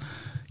cars.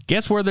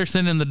 Guess where they're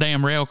sending the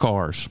damn rail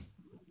cars?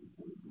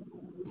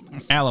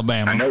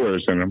 Alabama. I know where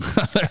they're sending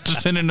them. They're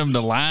sending them to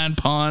line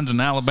ponds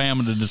in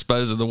Alabama to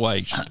dispose of the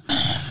waste.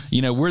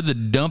 We're the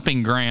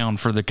dumping ground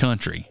for the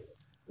country.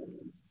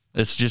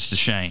 It's just a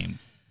shame.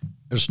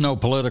 There's no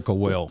political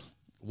will.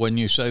 When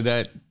you say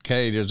that,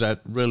 Kate, is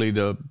that really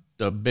the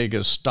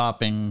biggest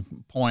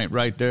stopping point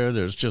right there?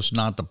 There's just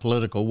not the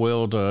political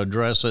will to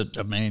address it.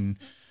 I mean,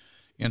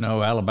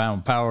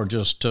 Alabama Power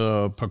just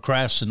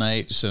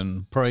procrastinates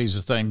and prays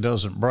the thing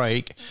doesn't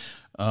break.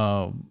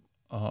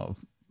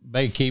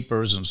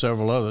 Baykeepers and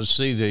several others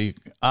see the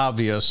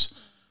obvious,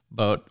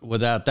 but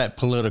without that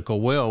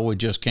political will, we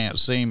just can't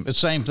seem. The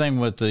same thing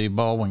with the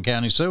Baldwin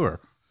County Sewer.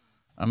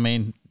 I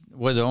mean,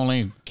 we're the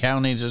only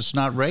county that's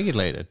not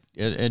regulated.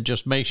 It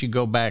just makes you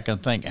go back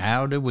and think,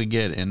 how did we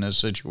get in this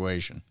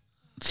situation?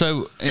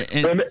 So, I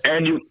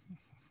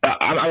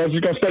was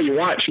just going to say, you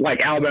watch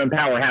like Alabama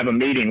Power have a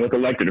meeting with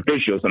elected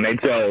officials, and they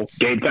tell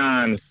Gabe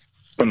Tynes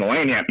from the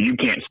land yap, you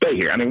can't stay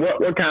here. I mean,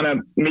 what kind of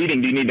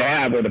meeting do you need to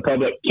have where the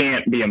public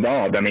can't be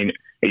involved? I mean,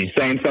 are you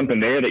saying something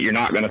there that you're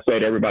not going to say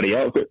to everybody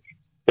else?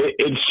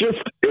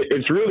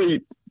 It's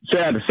really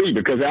sad to see,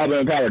 because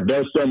Alabama Power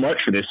does so much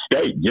for this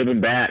state, giving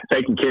back,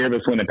 taking care of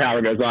us when the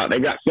power goes out.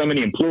 They've got so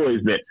many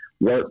employees that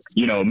work,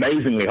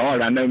 amazingly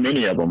hard. I know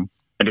many of them.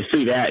 And to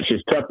see that, it's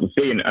just tough to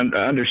see and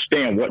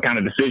understand what kind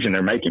of decision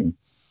they're making.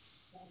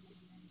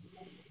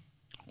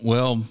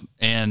 Well,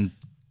 and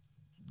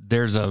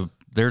there's a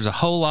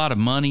whole lot of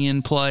money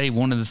in play.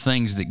 One of the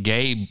things that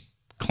Gabe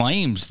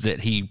claims that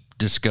he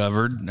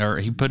discovered, or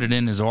he put it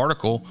in his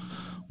article,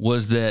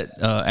 was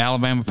that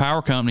Alabama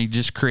Power Company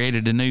just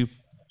created a new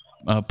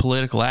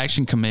political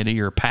action committee,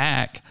 or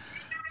PAC,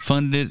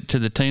 funded it to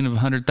the tune of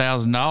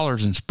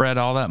 $100,000 and spread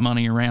all that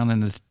money around in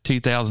the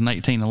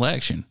 2018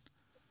 election.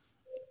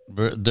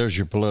 There's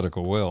your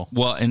political will.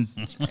 Well, and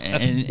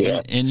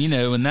you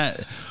know, and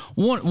that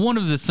one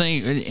of the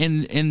things,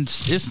 and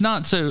it's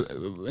not so,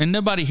 and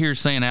nobody here is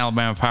saying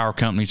Alabama Power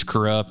Company's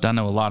corrupt. I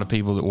know a lot of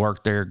people that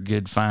work there,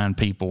 good, fine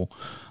people.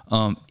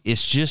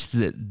 It's just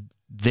that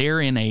they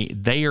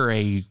are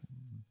a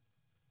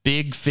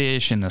big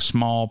fish in a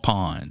small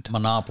pond.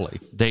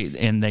 Monopoly.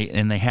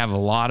 They have a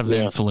lot of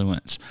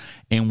influence,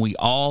 and we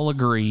all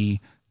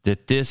agree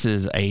that this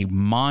is a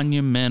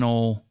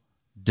monumental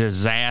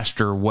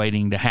disaster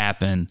waiting to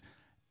happen,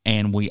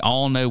 and we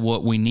all know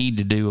what we need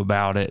to do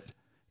about it.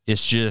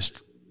 It's just,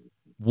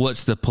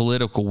 what's the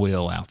political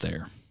will out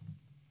there?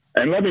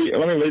 And let me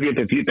leave you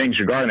with a few things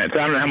regarding that. So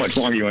I don't know how much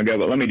longer you want to go,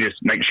 but let me just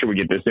make sure we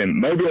get this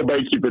in.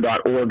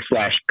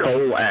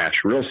 MobileBaykeeper.org/coal ash.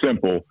 Real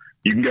simple.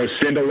 You can go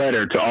send a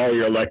letter to all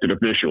your elected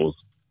officials.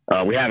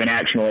 We have an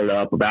action alert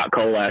up about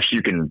coal ash.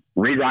 You can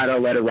rewrite our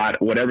letter,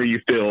 write whatever you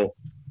feel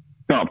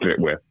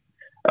confident with.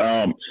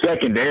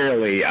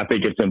 Secondarily, I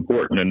think it's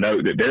important to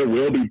note that there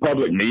will be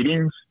public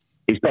meetings.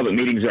 These public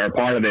meetings are a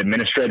part of the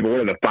administrative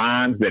order, the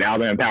fines that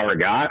Alabama Power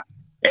got,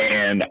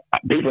 and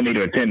people need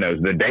to attend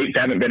those. The dates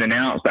haven't been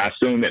announced. I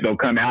assume that they'll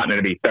come out and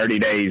it'll be 30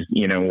 days,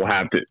 we'll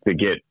have to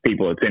get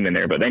people attending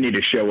there, but they need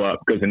to show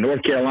up, because in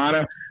North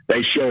Carolina,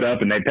 they showed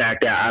up and they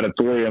packed out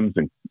auditoriums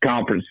and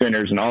conference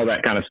centers and all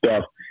that kind of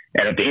stuff.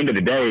 And at the end of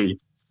the day,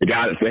 the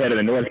guy that's the head of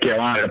the North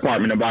Carolina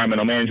Department of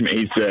Environmental Management,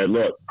 he said,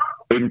 look,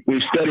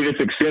 we've studied this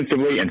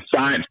extensively, and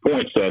science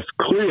points us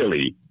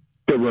clearly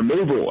to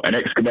removal and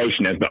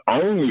excavation as the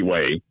only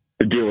way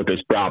to deal with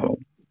this problem.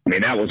 I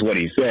mean, that was what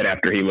he said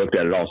after he looked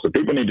at it all. So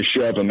people need to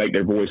show up and make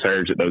their voice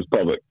heard at those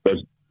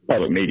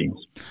public meetings.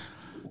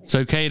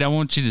 So, Kate, I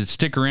want you to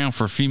stick around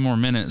for a few more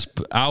minutes.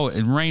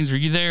 Raines, are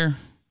you there?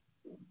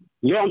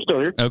 Yeah, I'm still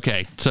here.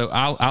 Okay, so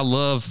I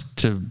love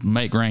to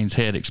make Raines'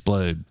 head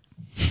explode.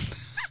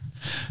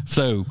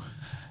 So,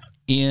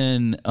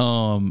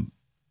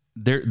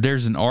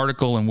 there's an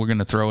article, and we're going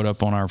to throw it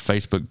up on our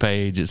Facebook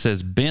page. It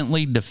says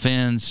Bentley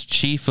defends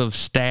chief of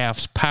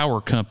staff's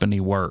power company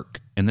work,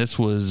 and this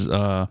was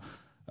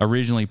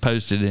originally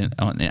posted in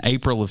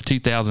April of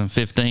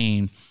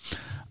 2015.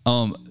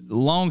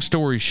 Long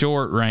story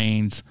short,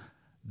 Raines,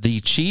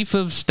 the chief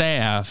of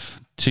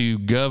staff to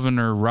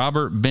Governor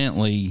Robert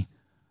Bentley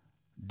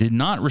did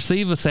not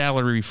receive a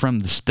salary from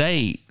the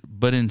state,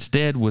 but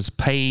instead was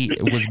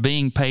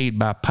being paid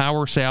by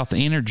Power South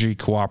Energy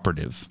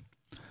Cooperative.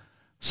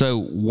 So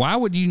why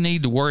would you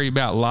need to worry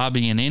about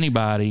lobbying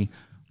anybody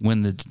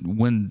when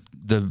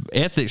the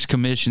ethics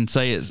commission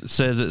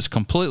says it's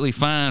completely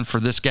fine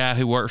for this guy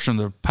who works from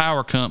the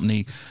power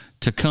company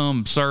to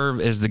come serve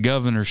as the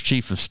governor's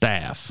chief of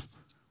staff?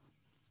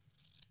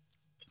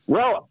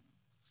 Well,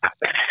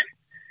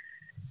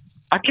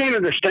 I can't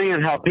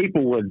understand how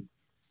people would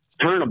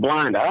turn a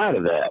blind eye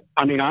to that.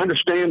 I mean, I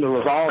understand the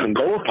revolving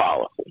door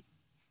policy,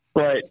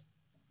 but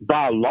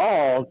by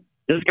law,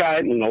 this guy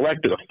isn't an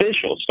elected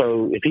official,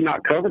 so is he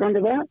not covered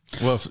under that?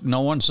 Well, if no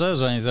one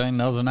says anything,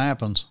 nothing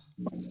happens.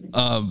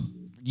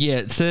 Yeah,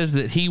 it says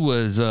that he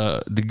was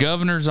the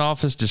governor's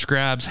office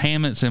describes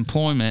Hammett's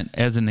employment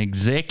as an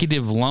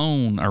executive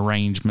loan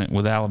arrangement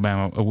with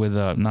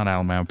not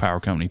Alabama Power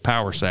Company,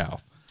 Power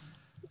South.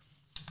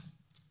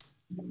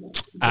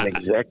 An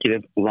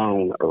executive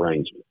loan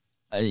arrangement.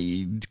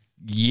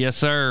 Yes,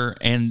 sir.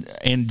 And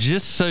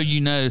just so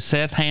you know,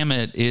 Seth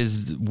Hammett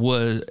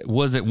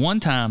was at one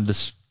time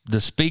the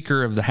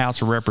Speaker of the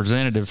House of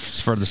Representatives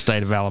for the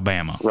state of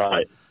Alabama.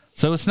 Right.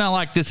 So it's not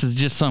like this is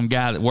just some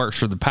guy that works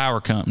for the power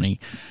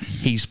company.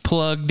 He's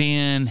plugged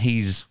in.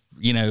 He's,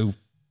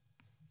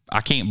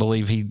 I can't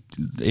believe he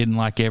isn't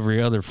like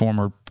every other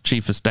former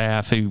chief of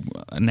staff who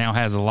now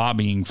has a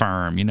lobbying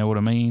firm. You know what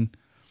I mean?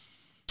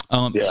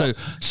 So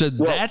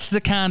that's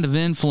the kind of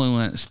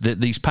influence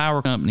that these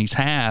power companies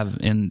have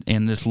in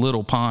this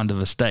little pond of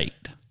a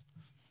state.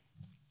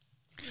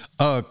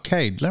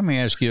 Kate, let me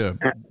ask you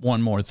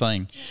one more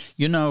thing.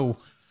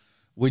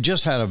 We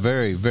just had a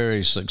very,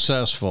 very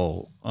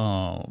successful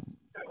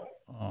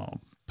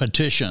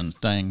petition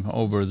thing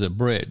over the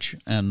bridge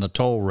and the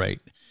toll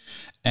rate.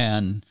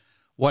 And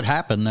what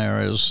happened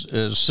there is,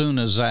 as soon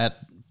as that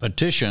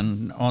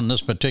petition on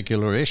this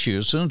particular issue,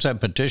 as soon as that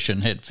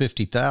petition hit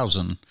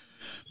 50,000,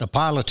 the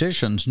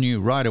politicians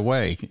knew right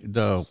away,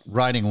 the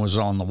writing was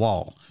on the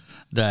wall,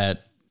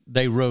 that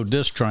they rode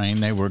this train,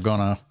 they were going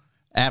to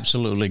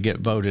absolutely get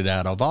voted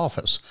out of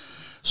office.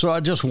 So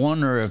I just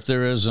wonder if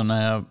there isn't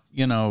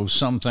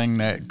something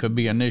that could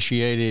be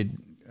initiated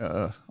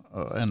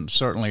and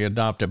certainly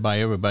adopted by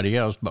everybody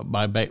else, but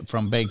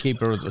from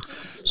Baykeeper,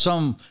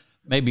 some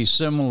maybe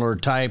similar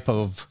type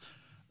of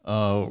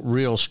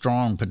real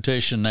strong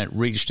petition that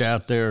reached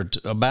out there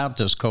about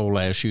this coal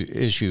ash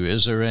issue?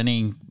 Is there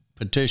any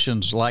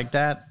petitions like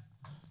that?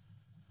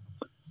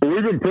 Well,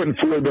 we've been putting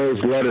forward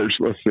those letters.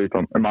 Let's see if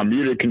am I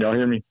muted? Can y'all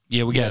hear me?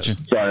 Yeah, we got you.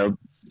 Sorry.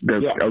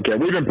 Yeah. Okay.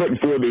 We've been putting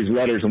forward these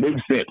letters, and we've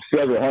sent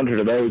several hundred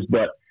of those.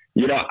 But,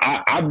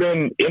 I've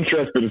been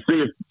interested to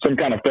see if some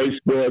kind of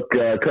Facebook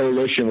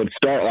coalition would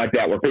start like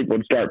that, where people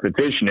would start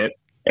petitioning it.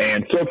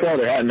 And so far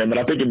there hasn't been, but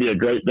I think it'd be a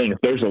great thing if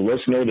there's a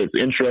listener that's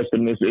interested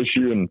in this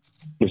issue and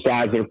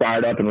decides they're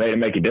fired up and ready to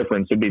make a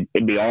difference. It'd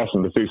be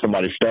awesome to see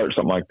somebody start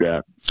something like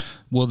that.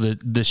 Well,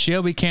 the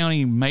Shelby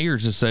County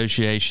Mayors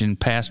Association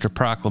passed a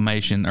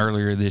proclamation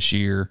earlier this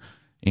year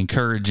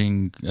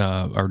encouraging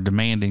or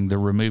demanding the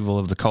removal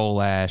of the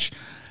coal ash.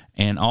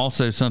 And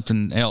also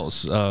something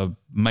else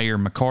Mayor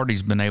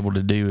McCarty's been able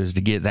to do is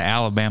to get the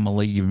Alabama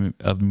League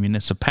of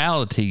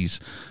Municipalities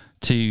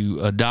to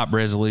adopt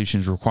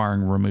resolutions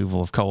requiring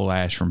removal of coal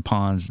ash from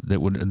ponds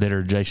that are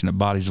adjacent to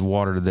bodies of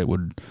water that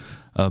would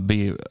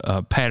be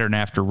patterned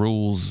after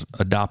rules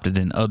adopted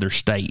in other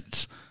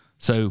states.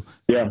 So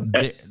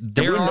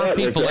there are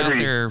people out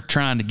there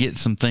trying to get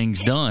some things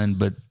done,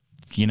 but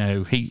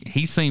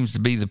he seems to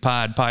be the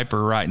Pied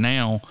Piper right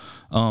now.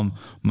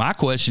 My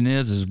question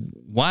is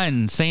why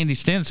isn't Sandy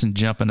Stinson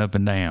jumping up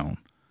and down?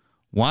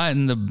 Why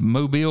isn't the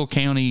Mobile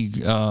County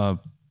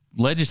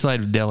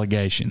legislative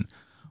delegation?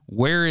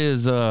 Where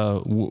is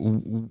the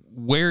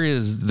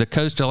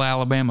Coastal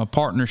Alabama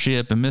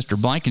Partnership and Mr.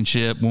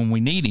 Blankenship when we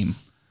need him?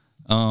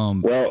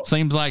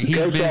 Seems like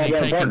he's busy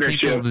taking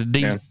people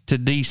to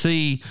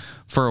D.C.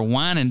 for a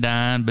wine and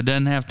dine, but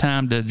doesn't have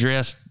time to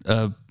address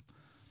the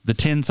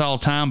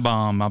Tinsall Time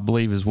Bomb, I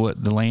believe is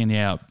what the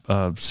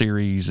Lanyap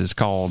series is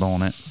called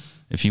on it,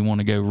 if you want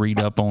to go read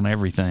up on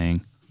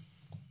everything.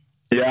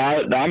 Yeah,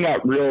 I'm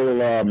not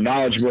real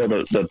knowledgeable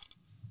of the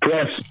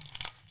press,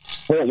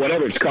 or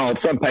whatever it's called,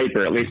 some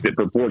paper, at least it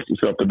purports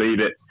itself to be,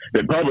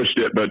 that published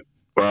it. But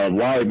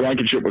Wally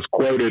Blankenship was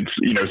quoted,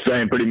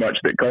 saying pretty much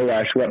that coal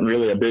ash wasn't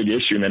really a big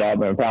issue and that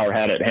Alabama Power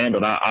had it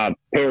handled. I'm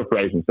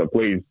paraphrasing, so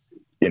please,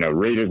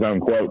 read his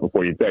own quote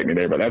before you take me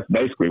there. But that's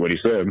basically what he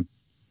said.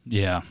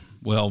 Yeah.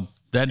 Well,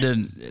 that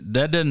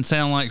doesn't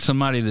sound like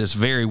somebody that's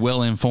very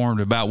well informed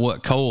about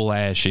what coal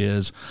ash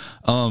is.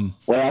 Well,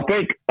 I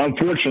think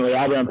unfortunately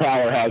Alabama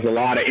Power has a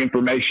lot of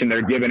information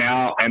they're giving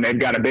out, and they've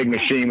got a big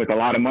machine with a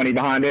lot of money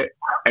behind it.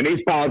 And these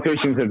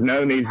politicians have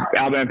known these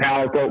Alabama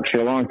Power folks for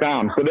a long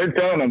time, so they're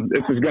telling them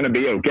this is going to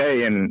be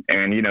okay, and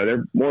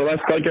they're more or less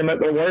taking them at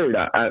their word.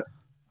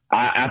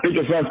 I think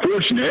it's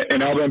unfortunate,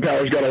 and Alabama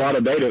Power's got a lot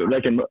of data that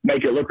they can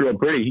make it look real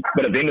pretty.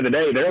 But at the end of the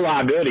day, their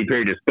liability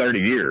period is 30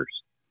 years.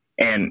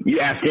 And you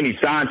ask any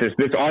scientist,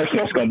 this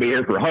arsenal's going to be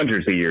here for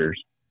hundreds of years.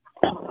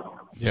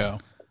 Yeah.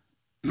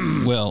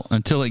 Well,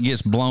 until it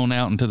gets blown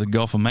out into the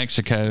Gulf of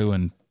Mexico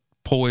and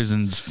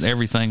poisons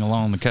everything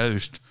along the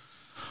coast.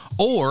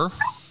 Or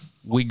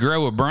we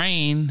grow a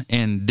brain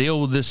and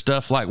deal with this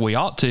stuff like we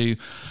ought to.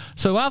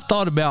 So I've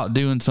thought about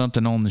doing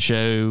something on the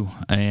show,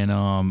 and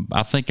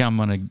I think I'm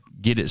going to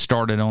get it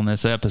started on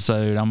this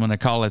episode. I'm going to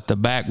call it the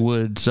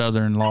Backwoods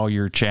Southern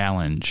Lawyer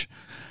Challenge.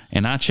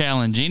 And I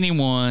challenge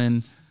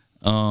anyone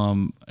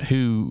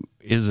who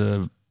is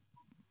a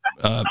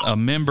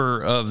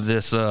member of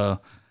this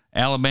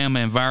Alabama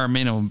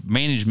Environmental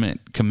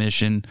Management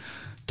Commission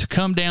to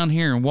come down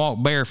here and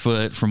walk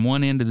barefoot from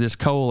one end of this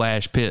coal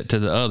ash pit to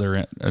the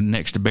other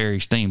next to Berry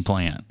Steam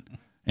Plant.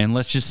 And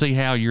let's just see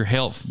how your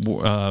health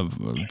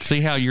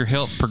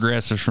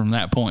progresses from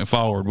that point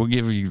forward. We'll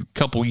give you a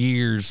couple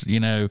years,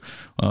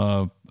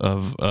 of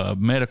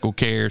medical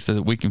care so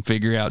that we can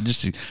figure out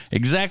just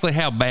exactly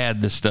how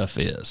bad this stuff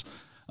is.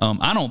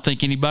 I don't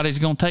think anybody's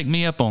going to take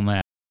me up on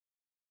that.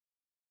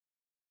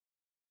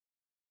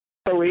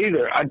 No,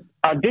 either.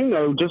 I do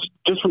know just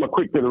from a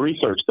quick bit of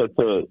research that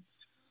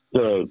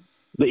the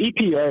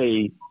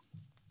EPA,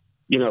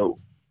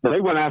 they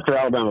went after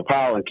Alabama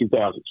Power in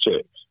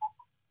 2006,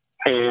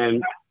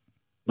 and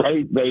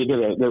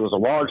there was a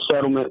large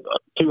settlement,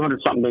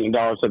 $200-something million,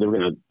 so they were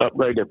going to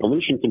upgrade their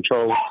pollution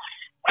control,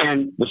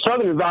 and the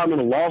Southern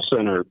Environmental Law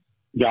Center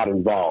got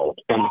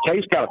involved, and the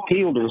case got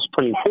appealed to the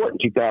Supreme Court in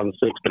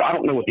 2006, but I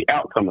don't know what the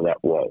outcome of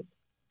that was,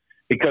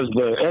 because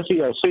the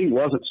SELC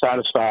wasn't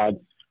satisfied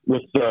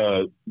with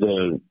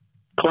the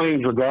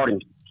claims regarding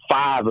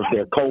 5 of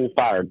their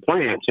coal-fired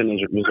plants, and as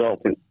a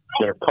result in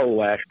their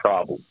coal ash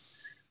problem.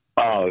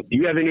 Do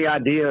you have any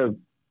idea of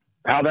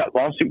how that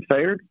lawsuit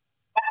fared?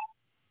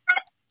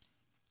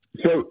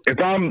 So if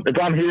I'm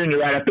hearing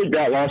you right, I think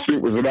that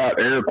lawsuit was about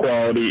air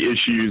quality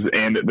issues,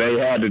 and they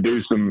had to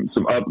do some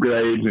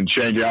upgrades and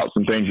change out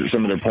some things at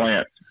some of their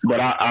plants.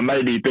 But I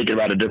may be thinking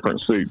about a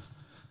different suit.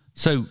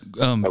 So,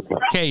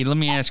 Kay, let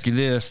me ask you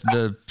this: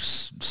 the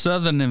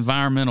Southern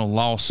Environmental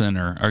Law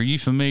Center. Are you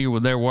familiar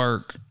with their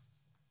work?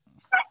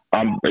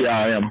 Yeah,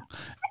 I am.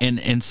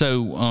 And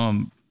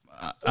so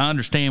I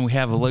understand we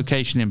have a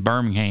location in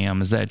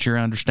Birmingham. Is that your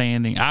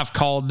understanding? I've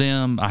called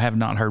them. I have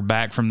not heard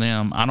back from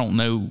them. I don't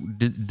know.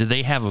 Do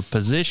they have a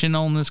position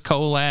on this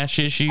coal ash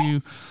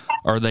issue?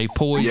 Are they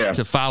poised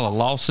to file a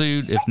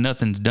lawsuit if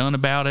nothing's done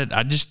about it?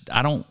 I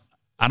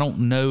don't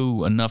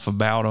know enough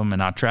about them,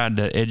 and I tried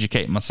to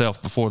educate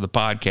myself before the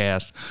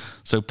podcast.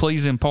 So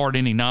please impart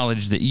any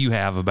knowledge that you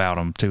have about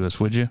them to us,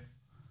 would you?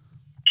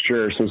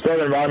 Sure. So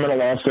Southern Environmental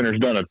Law Center's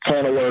done a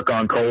ton of work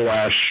on coal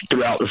ash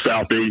throughout the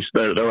Southeast.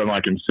 They're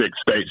in 6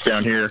 states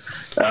down here.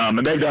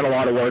 And they've done a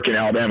lot of work in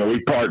Alabama.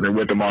 We've partnered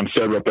with them on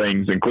several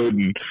things,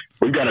 including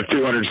we've got a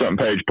 200-something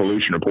page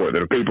pollution report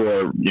that if people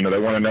are, they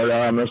want to know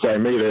that on this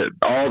like me, that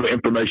all the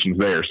information's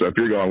there. So if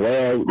you're going,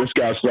 well, this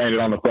guy's saying it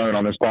on the phone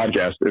on this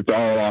podcast, it's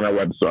all on our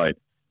website.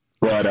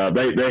 But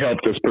they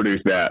helped us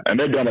produce that, and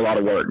they've done a lot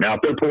of work. Now,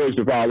 if they're poised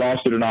to file a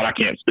lawsuit or not, I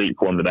can't speak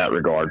for them in that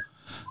regard.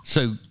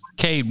 So,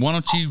 Cade, why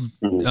don't you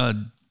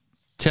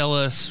tell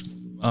us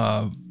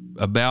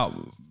about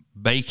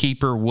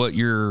Baykeeper, what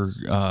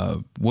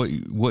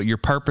your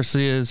purpose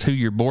is, who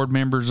your board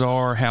members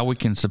are, how we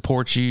can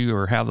support you,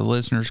 or how the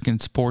listeners can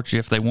support you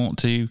if they want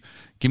to.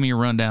 Give me a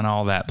rundown of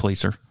all that, please,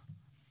 sir.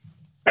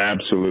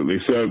 Absolutely.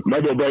 So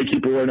Mobile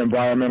Baykeeper, we're an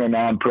environmental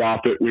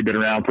nonprofit. We've been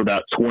around for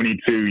about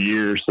 22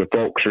 years. So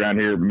folks around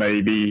here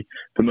may be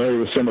familiar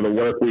with some of the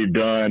work we've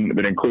done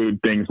that include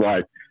things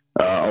like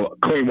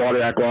Clean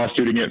Water Act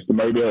lawsuit against the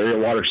Mobile area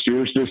water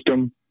sewer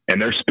system,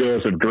 and their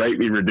spills have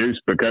greatly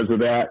reduced because of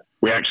that.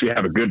 We actually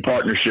have a good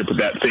partnership with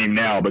that team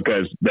now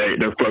because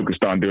they're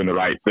focused on doing the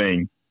right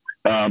thing.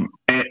 And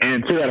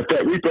to that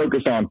effect, we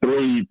focus on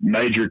 3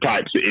 major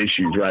types of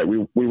issues, right?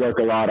 We work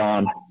a lot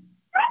on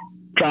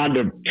trying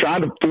to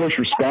force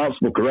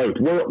responsible growth.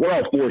 We're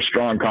all for a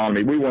strong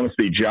economy. We want to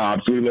see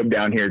jobs. We live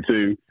down here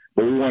too,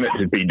 but we want it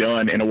to be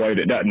done in a way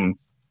that doesn't,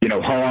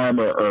 harm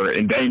or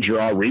endanger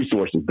our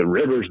resources, the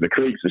rivers, the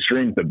creeks, the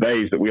streams, the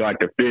bays that we like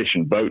to fish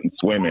and boat and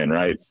swim in,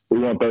 right? We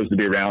want those to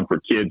be around for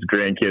kids,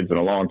 grandkids, and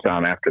a long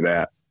time after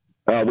that.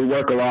 We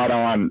work a lot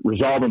on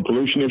resolving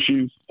pollution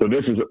issues. So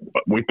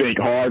we think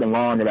hard and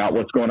long about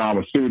what's going on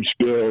with sewage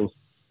spills,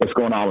 what's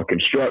going on with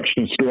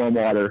construction,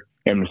 stormwater,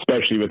 and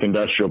especially with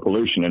industrial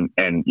pollution.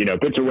 And if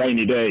it's a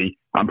rainy day,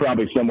 I'm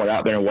probably somewhere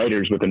out there in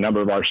Waders with a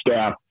number of our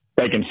staff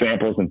taking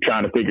samples and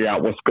trying to figure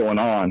out what's going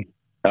on.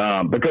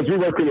 Because we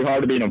work really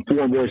hard to be an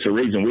informed voice of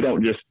reason. We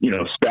don't just,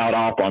 spout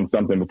off on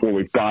something before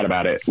we've thought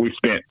about it. We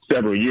spent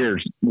several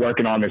years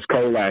working on this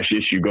coal ash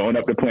issue, going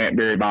up to Plant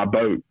Berry by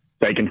boat,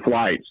 taking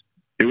flights,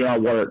 doing our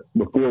work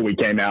before we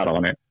came out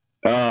on it.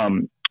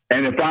 And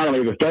then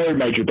finally, the third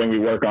major thing we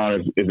work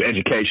on is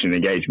education and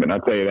engagement.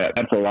 I'll tell you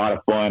that's a lot of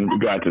fun. We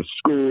go out to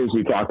schools.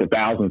 We talk to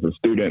thousands of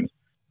students.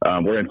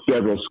 We're in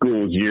several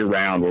schools year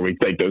round where we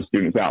take those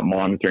students out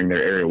monitoring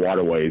their area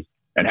waterways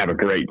and have a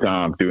great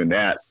time doing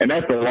that. And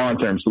that's the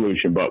long-term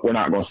solution, but we're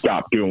not going to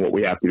stop doing what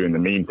we have to do in the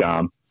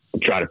meantime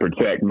to try to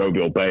protect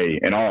Mobile Bay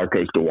and all our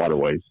coastal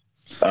waterways.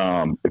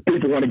 If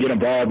people want to get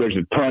involved, there's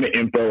a ton of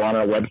info on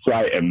our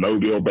website at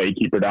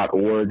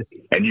mobilebaykeeper.org,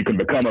 and you can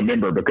become a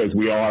member because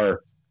we are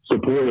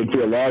supported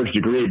to a large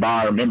degree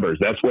by our members.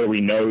 That's where we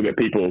know that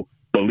people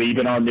believe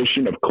in our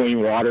mission of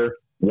clean water,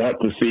 want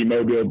to see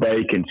Mobile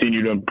Bay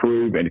continue to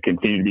improve and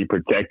continue to be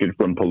protected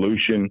from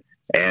pollution,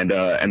 and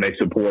they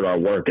support our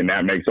work. And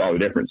that makes all the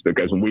difference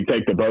because when we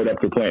take the boat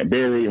up to Plant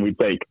Berry and we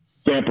take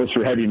samples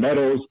for heavy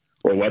metals,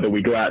 or whether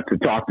we go out to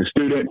talk to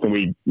students and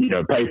we,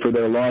 pay for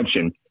their lunch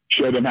and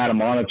show them how to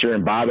monitor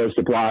and buy those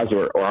supplies,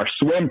 or our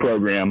swim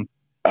program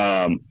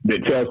that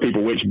tells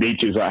people which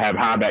beaches have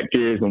high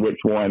bacteria and which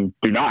ones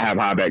do not have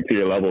high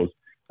bacteria levels.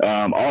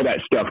 All that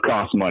stuff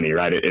costs money,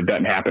 right? It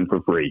doesn't happen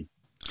for free.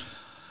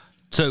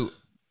 So,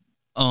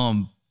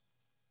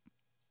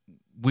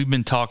 we've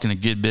been talking a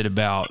good bit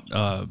about,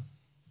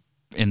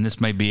 and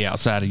this may be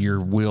outside of your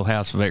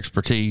wheelhouse of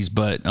expertise,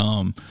 but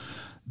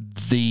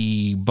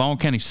the Baldwin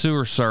County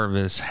Sewer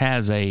Service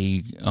has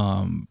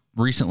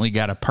recently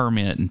got a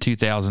permit in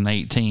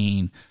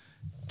 2018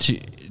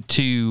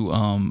 to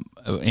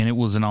and it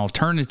was an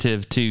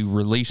alternative to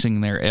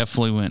releasing their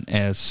effluent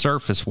as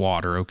surface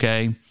water.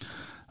 Okay.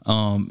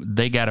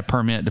 They got a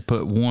permit to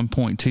put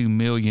 1.2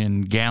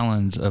 million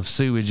gallons of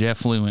sewage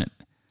effluent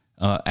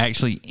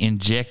actually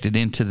injected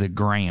into the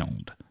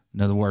ground.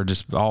 In other words,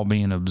 just all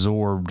being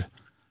absorbed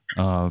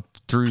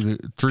through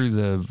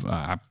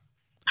the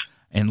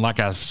and like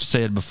I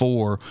said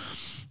before,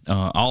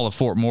 all of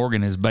Fort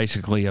Morgan is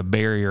basically a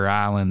barrier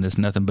island that's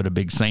nothing but a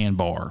big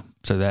sandbar.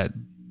 So that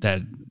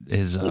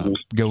is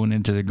going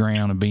into the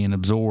ground and being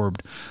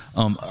absorbed.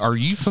 Are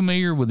you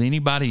familiar with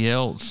anybody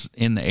else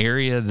in the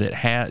area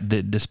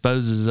that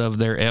disposes of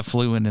their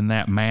effluent in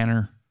that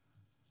manner?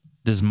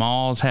 Does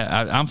Mauls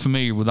have? I'm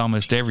familiar with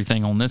almost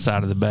everything on this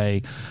side of the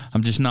bay.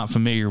 I'm just not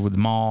familiar with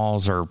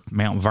Mauls or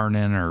Mount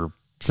Vernon or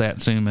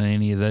Satsuma,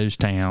 any of those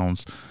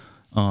towns.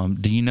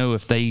 Do you know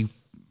if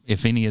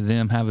any of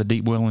them have a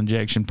deep well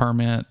injection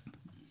permit?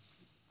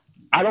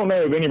 I don't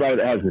know of anybody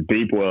that has a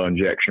deep well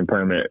injection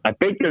permit. I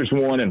think there's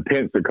one in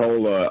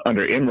Pensacola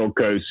under Emerald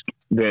Coast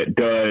that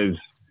does.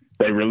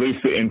 They release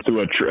it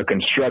into a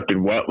constructed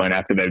wetland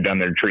after they've done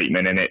their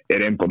treatment, and it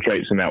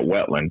infiltrates in that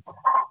wetland.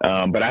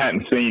 But I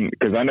hadn't seen,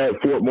 because I know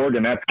at Fort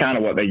Morgan, that's kind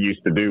of what they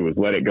used to do, was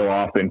let it go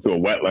off into a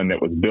wetland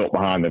that was built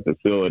behind the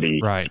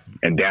facility, right,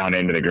 and down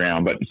into the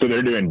ground. But so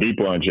they're doing deep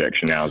well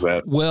injection now, is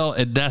that? Well,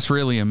 that's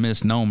really a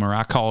misnomer.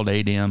 I called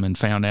ADM and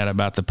found out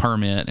about the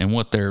permit, and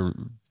what they're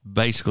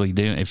basically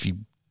doing, if you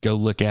go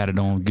look at it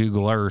on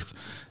Google Earth,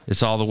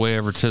 it's all the way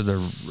over to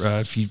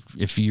the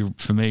if you're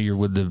familiar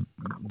with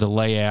the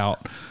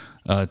layout,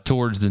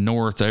 towards the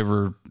north,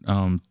 over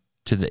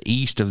to the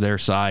east of their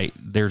site.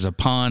 There's a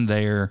pond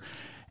there,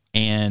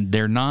 and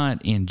they're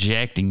not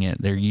injecting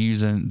it.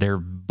 They're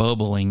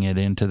bubbling it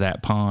into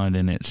that pond,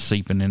 and it's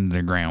seeping into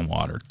the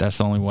groundwater. That's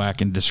the only way I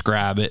can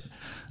describe it.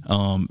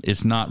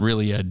 It's not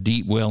really a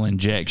deep well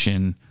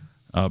injection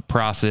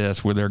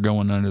process where they're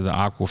going under the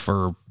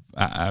aquifer.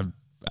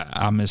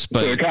 I misspoke.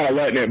 So they're kind of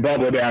letting it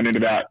bubble down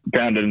into that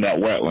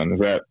wetland. Is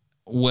that?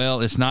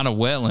 Well, it's not a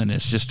wetland.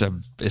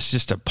 It's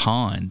just a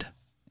pond.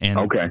 And,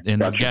 okay,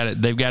 and gotcha.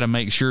 they've got to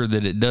make sure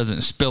that it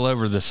doesn't spill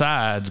over the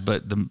sides,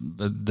 but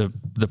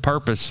the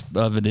purpose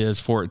of it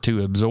is for it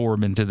to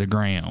absorb into the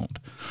ground.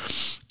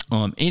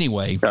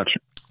 Anyway, gotcha.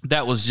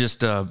 That was just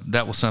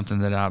that was something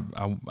that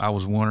I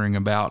was wondering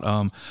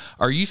about.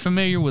 Are you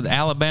familiar with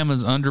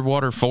Alabama's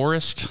underwater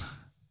forest?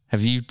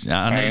 Have you?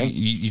 I know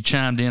you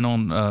chimed in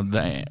on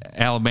the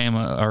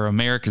Alabama or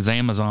America's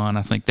Amazon.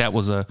 I think that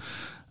was a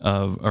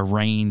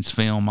Raines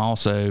film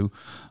also.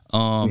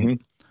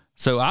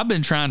 So I've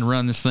been trying to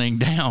run this thing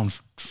down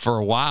for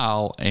a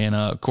while, and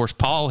of course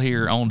Paul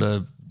here owned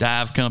a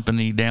dive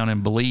company down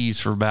in Belize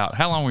for about,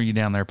 how long were you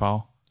down there,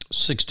 Paul?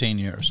 16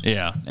 years.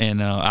 Yeah,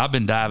 and I've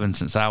been diving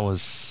since I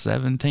was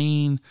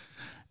 17,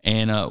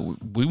 and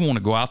we want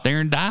to go out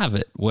there and dive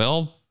it.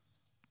 Well,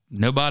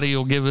 nobody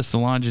will give us the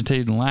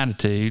longitude and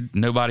latitude,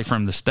 nobody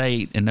from the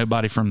state and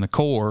nobody from the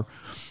Corps.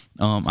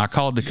 I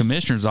called the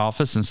commissioner's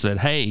office and said,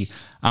 hey,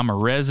 I'm a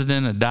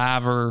resident, a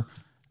diver,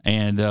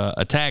 and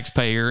a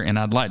taxpayer, and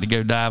I'd like to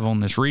go dive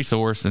on this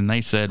resource. And they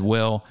said,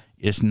 well,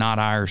 it's not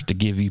ours to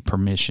give you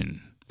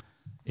permission.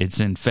 It's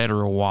in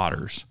federal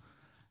waters.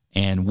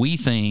 And we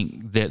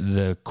think that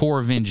the Corps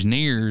of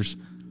Engineers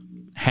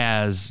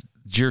has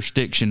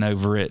jurisdiction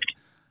over it.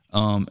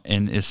 And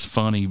it's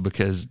funny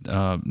because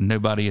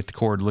nobody at the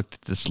Corps had looked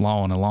at this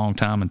law in a long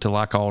time until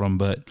I called them,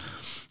 but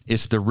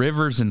it's the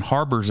Rivers and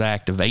Harbors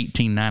Act of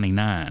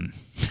 1899.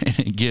 And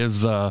it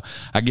gives, I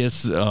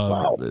guess,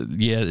 wow.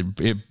 Yeah,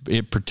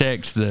 it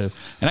protects and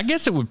I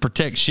guess it would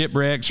protect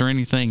shipwrecks or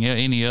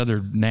any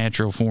other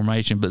natural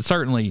formation. But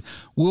certainly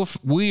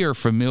we are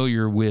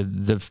familiar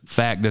with the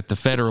fact that the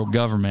federal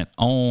government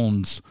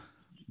owns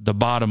the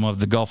bottom of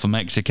the Gulf of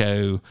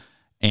Mexico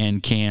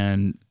and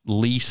can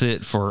lease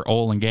it for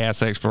oil and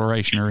gas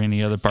exploration or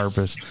any other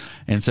purpose.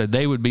 And so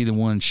they would be the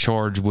ones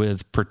charged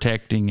with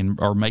protecting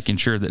or making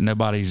sure that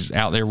nobody's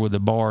out there with a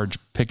barge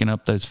picking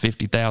up those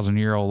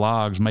 50,000-year-old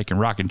logs, making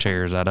rocking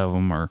chairs out of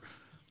them or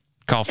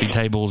coffee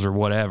tables or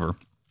whatever.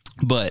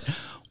 But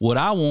what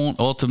I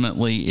want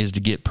ultimately is to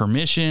get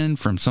permission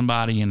from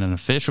somebody in an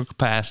official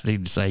capacity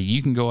to say,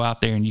 you can go out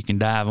there and you can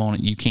dive on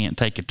it. You can't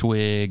take a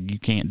twig. You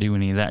can't do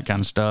any of that kind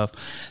of stuff.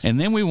 And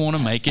then we want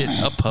to make it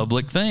a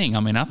public thing. I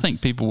mean, I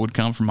think people would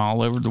come from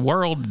all over the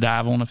world to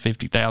dive on a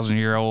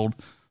 50,000-year-old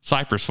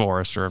cypress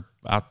forest, or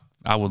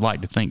I would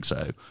like to think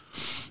so.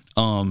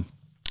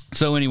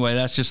 So anyway,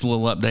 that's just a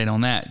little update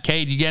on that.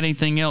 Cade, you got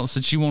anything else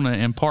that you want to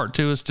impart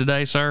to us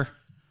today, sir?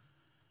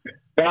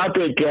 I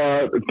think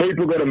if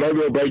people go to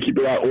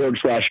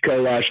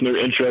mobilebaykeeper.org/coalash and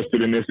they're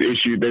interested in this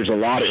issue, there's a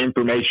lot of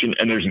information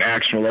and there's an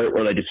action alert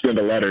where they can send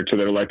a letter to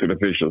their elected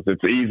officials.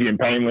 It's easy and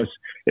painless.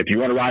 If you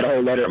want to write a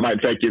whole letter, it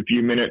might take you a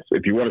few minutes.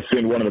 If you want to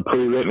send one of the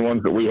pre-written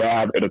ones that we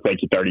have, it'll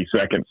take you 30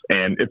 seconds.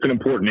 And it's an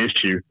important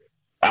issue.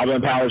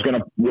 Alabama Power is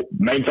going to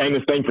maintain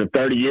this thing for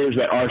 30 years.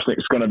 That arsenic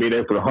is going to be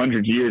there for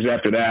 100 years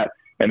after that.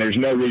 And there's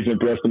no reason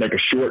for us to make a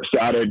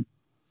short-sighted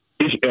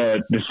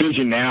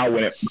decision now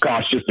when it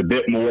costs just a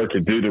bit more to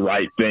do the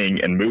right thing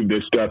and move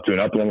this stuff to an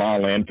upland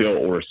line landfill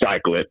or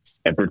recycle it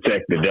and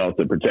protect the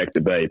Delta, protect the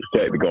Bay,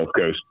 protect the Gulf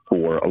Coast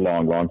for a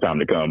long, long time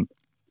to come.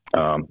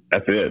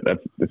 That's it.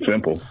 It's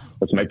simple.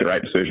 Let's make the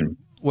right decision.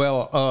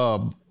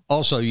 Well,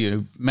 also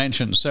you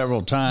mentioned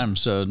several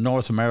times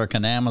North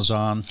American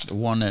Amazon, the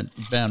one that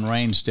Ben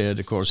Raines did.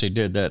 Of course, he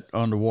did that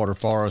underwater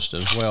forest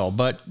as well.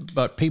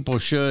 But people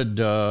should,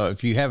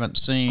 if you haven't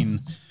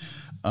seen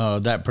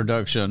that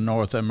production,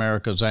 North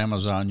America's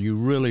Amazon, you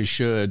really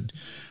should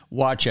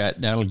watch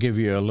it. That'll give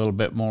you a little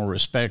bit more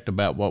respect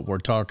about what we're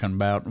talking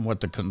about and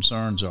what the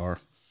concerns are.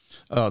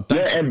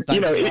 Thanks a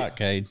lot,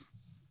 Cade.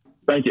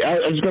 Thank you. I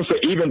was going to say,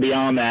 even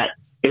beyond that,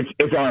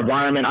 it's our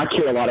environment. I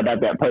care a lot about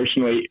that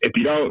personally. If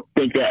you don't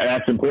think that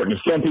that's important,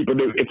 as some people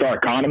do, it's our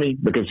economy,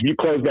 because if you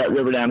close that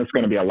river down, it's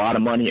going to be a lot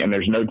of money, and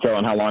there's no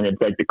telling how long it'd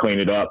take to clean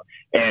it up.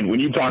 And when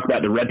you talk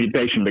about the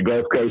reputation of the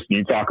Gulf Coast and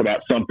you talk about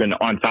something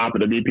on top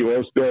of the BP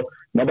oil spill,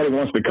 nobody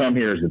wants to come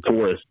here as a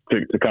tourist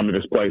to come to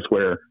this place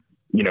where,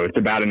 it's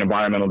about an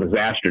environmental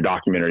disaster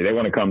documentary. They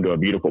want to come to a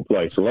beautiful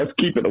place. So let's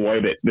keep it the way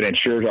that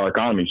ensures our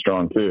economy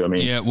strong too. I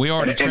mean, yeah, we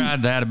already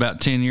tried that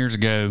about 10 years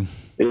ago.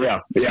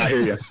 Yeah, I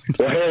hear you.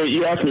 Well, Harry,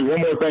 you asked me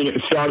one more thing at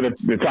the start of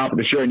the top of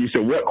the show, and you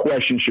said, what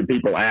questions should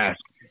people ask?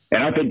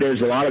 And I think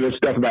there's a lot of this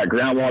stuff about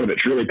groundwater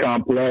that's really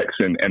complex,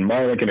 and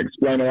Marlon can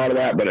explain a lot of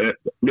that. But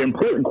the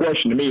important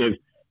question to me is,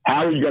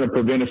 how are you going to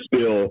prevent a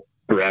spill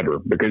forever?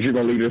 Because you're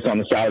going to leave this on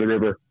the side of the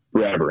river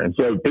forever. And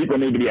so people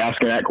need to be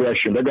asking that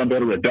question. They're going to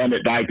build a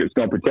redundant dike that's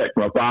going to protect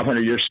from a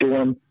 500-year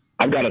storm.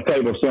 I've got a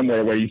table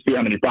somewhere where you see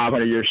how many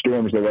 500-year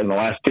storms there were in the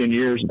last 10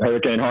 years of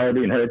Hurricane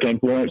Harvey and Hurricane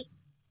Florence.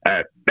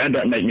 That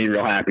doesn't make me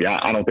real happy.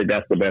 I don't think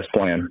that's the best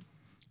plan.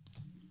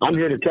 I'm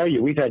here to tell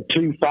you, we've had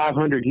 2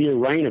 500-year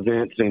rain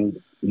events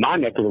in my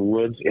neck of the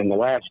woods in the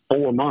last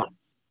 4 months.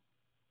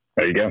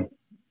 There you go.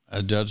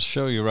 That does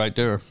show you right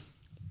there.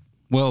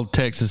 Well,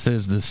 Texas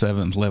is the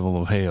 7th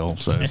level of hell,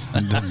 so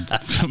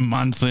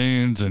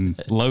monsoons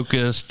and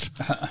locusts,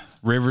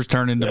 rivers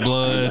turn into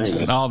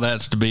blood, all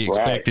that's to be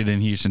expected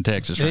in Houston,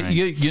 Texas. Right?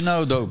 You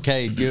know, though,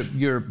 Cade,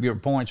 your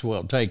point's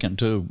well taken,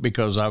 too,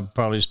 because I've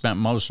probably spent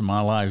most of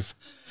my life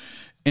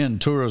in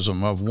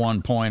tourism of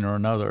one point or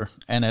another,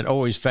 and it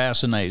always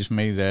fascinates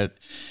me that,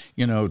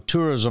 you know,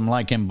 tourism,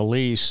 like in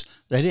Belize,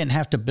 they didn't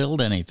have to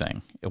build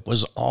anything. It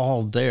was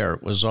all there.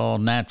 It was all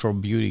natural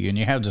beauty. And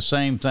you have the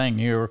same thing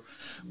here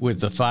with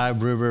the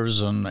 5 rivers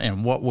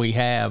and what we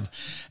have.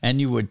 And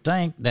you would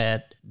think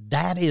that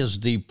that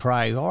is the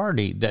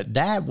priority,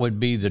 that would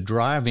be the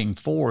driving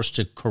force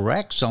to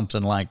correct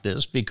something like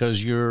this,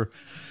 because you're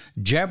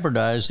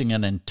jeopardizing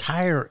an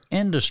entire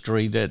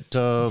industry that,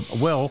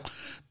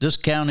 this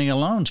county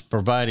alone is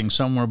providing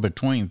somewhere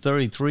between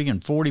 33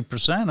 and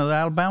 40% of the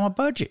Alabama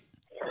budget.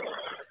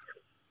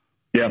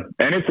 Yeah,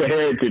 and it's a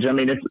heritage. I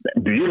mean, it's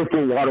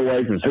beautiful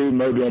waterways is who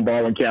Mobile and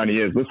Baldwin County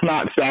is. Let's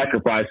not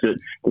sacrifice it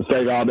to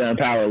save Alabama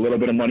Power a little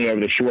bit of money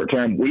over the short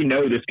term. We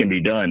know this can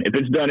be done. If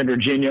it's done in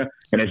Virginia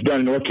and it's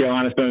done in North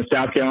Carolina, it's done in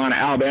South Carolina,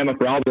 Alabama,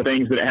 for all the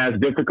things that it has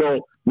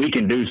difficult, we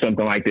can do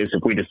something like this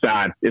if we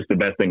decide it's the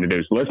best thing to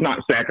do. So let's not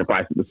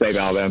sacrifice it to save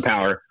Alabama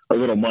Power a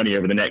little money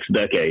over the next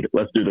decade.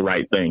 Let's do the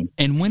right thing.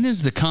 And when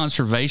is the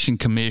Conservation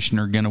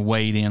Commissioner going to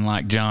wade in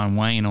like John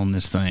Wayne on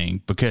this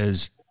thing?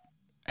 Because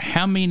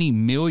how many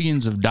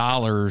millions of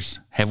dollars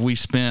have we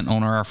spent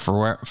on our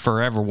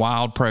Forever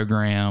Wild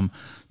program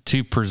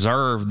to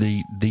preserve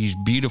these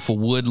beautiful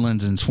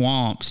woodlands and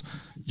swamps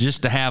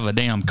just to have a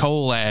damn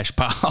coal ash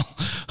pile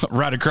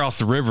right across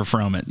the river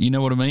from it? You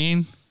know what I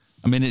mean?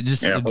 I mean, it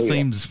just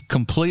seems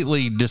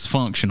completely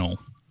dysfunctional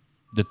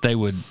that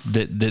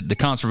that the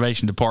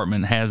Conservation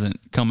Department hasn't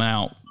come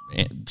out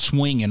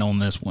swinging on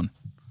this one.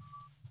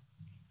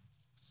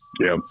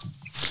 Yep.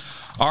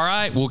 All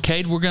right. Well,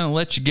 Cade, we're going to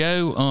let you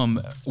go.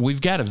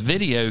 We've got a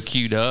video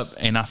queued up,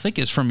 and I think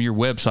it's from your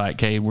website,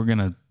 Cade. We're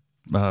going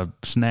to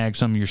snag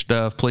some of your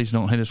stuff. Please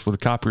don't hit us with a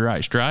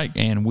copyright strike,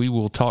 and we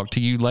will talk to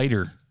you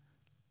later.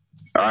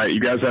 All right. You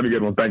guys have a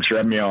good one. Thanks for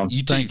having me on.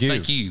 You too.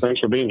 Thank you. Thanks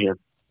for being here.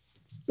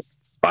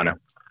 Bye now.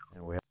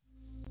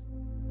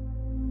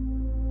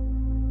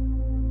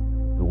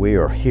 We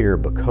are here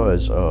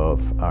because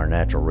of our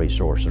natural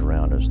resources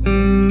around us.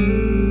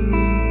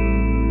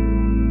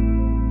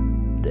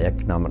 The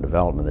economic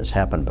development that's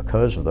happened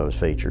because of those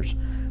features.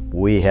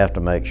 We have to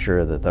make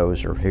sure that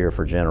those are here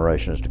for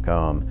generations to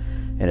come,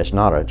 and it's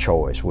not a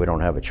choice. We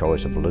don't have a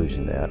choice of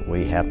losing that.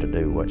 We have to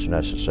do what's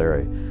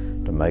necessary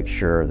to make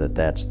sure that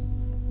that's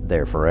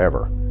there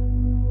forever.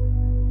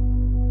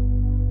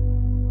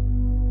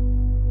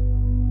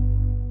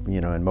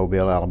 You know, in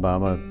Mobile,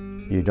 Alabama,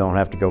 you don't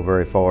have to go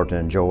very far to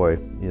enjoy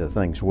the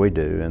things we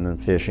do, and then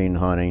fishing,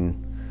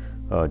 hunting,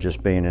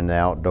 just being in the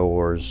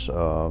outdoors.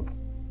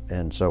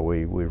 And so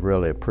we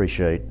really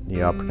appreciate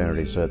the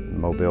opportunities that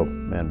Mobile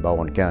and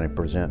Baldwin County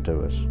present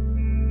to us.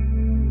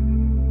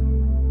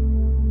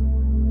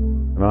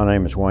 My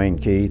name is Wayne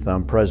Keith.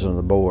 I'm president of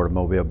the board of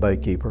Mobile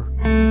Baykeeper.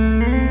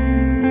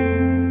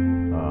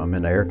 I'm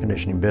in the air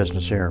conditioning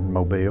business here in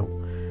Mobile,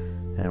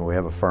 and we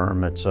have a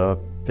firm that's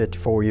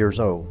 54 years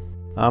old.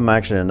 I'm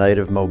actually a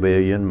native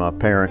Mobilian. My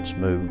parents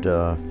moved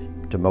to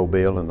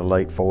Mobile in the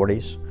late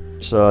 40s.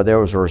 So there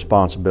was a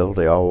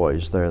responsibility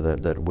always there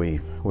that we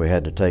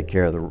had to take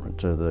care of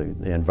the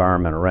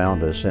environment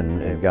around us,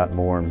 and it got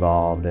more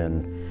involved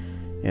in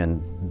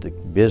the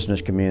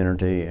business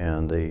community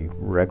and the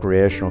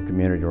recreational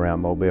community around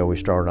Mobile. We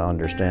started to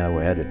understand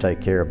we had to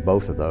take care of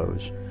both of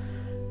those.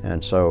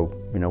 And so,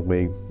 you know,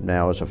 we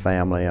now as a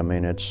family, I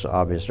mean, it's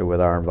obviously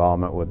with our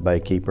involvement with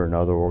Baykeeper and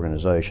other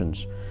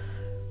organizations,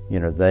 you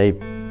know, they've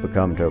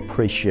become to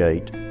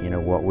appreciate, you know,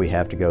 what we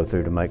have to go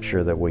through to make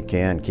sure that we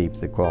can keep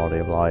the quality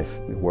of life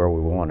where we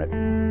want it.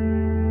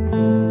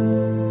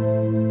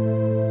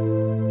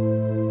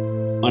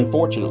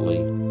 Unfortunately,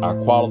 our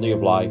quality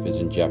of life is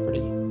in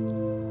jeopardy.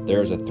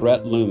 There is a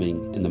threat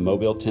looming in the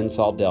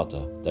Mobile-Tensaw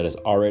Delta that has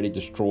already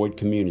destroyed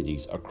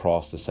communities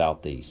across the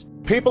Southeast.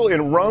 People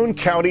in Roane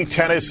County,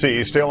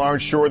 Tennessee still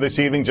aren't sure this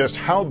evening just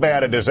how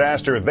bad a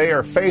disaster they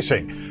are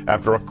facing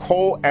after a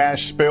coal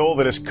ash spill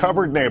that has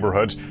covered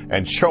neighborhoods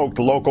and choked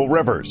local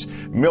rivers.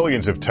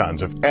 Millions of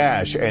tons of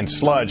ash and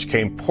sludge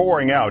came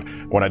pouring out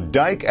when a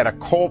dike at a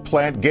coal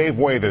plant gave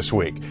way this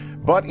week.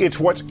 But it's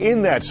what's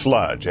in that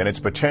sludge and its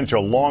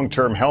potential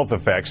long-term health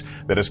effects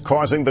that is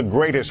causing the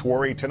greatest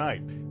worry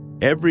tonight.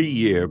 Every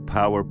year,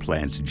 power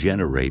plants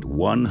generate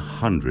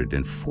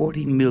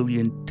 140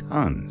 million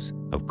tons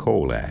of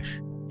coal ash,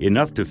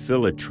 enough to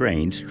fill a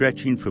train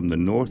stretching from the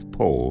North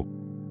Pole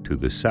to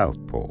the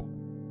South Pole.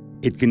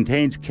 It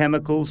contains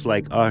chemicals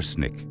like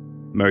arsenic,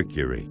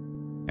 mercury,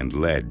 and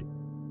lead.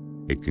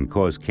 It can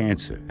cause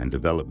cancer and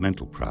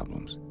developmental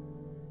problems.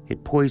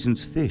 It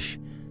poisons fish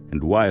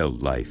and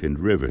wildlife in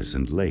rivers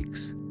and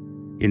lakes.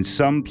 In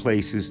some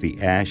places,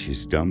 the ash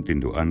is dumped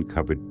into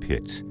uncovered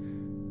pits.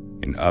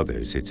 In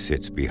others, it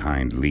sits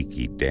behind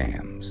leaky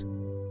dams.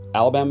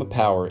 Alabama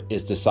Power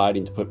is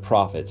deciding to put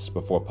profits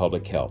before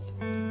public health.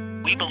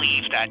 We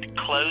believe that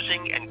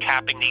closing and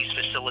capping these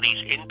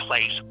facilities in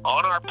place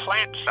on our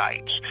plant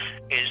sites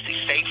is the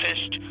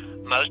safest,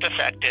 most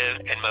effective,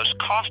 and most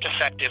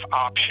cost-effective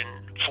option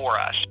for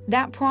us.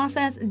 That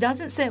process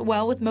doesn't sit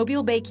well with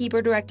Mobile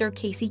Baykeeper Director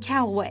Casey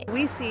Calloway.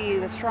 We see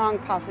the strong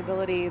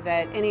possibility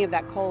that any of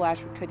that coal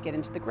ash could get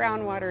into the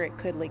groundwater, it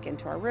could leak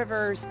into our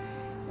rivers.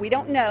 We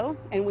don't know,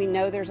 and we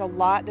know there's a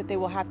lot that they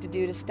will have to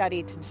do to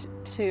study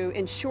to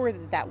ensure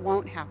that that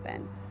won't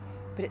happen.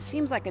 But it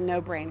seems like a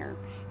no-brainer,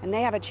 and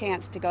they have a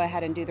chance to go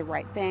ahead and do the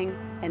right thing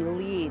and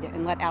lead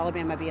and let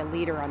Alabama be a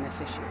leader on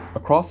this issue.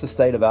 Across the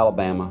state of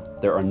Alabama,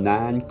 there are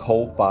 9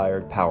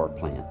 coal-fired power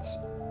plants.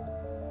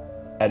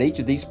 At each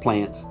of these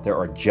plants, there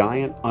are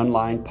giant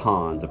unlined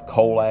ponds of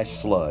coal ash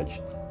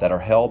sludge that are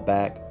held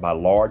back by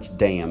large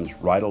dams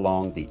right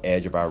along the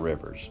edge of our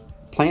rivers.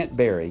 Plant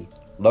Berry,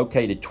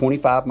 located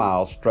 25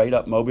 miles straight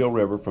up Mobile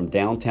River from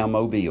downtown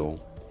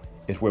Mobile,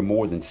 is where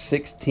more than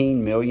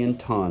 16 million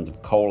tons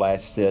of coal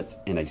ash sits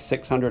in a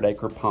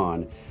 600-acre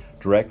pond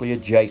directly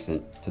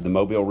adjacent to the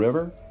Mobile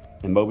River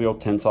and Mobile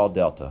Tensas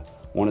Delta,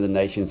 one of the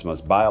nation's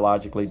most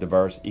biologically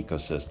diverse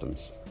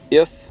ecosystems.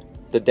 If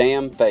the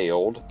dam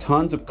failed,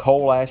 tons of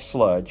coal ash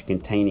sludge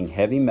containing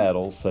heavy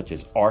metals such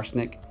as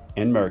arsenic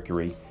and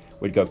mercury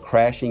would go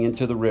crashing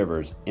into the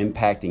rivers,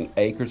 impacting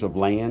acres of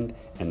land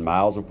and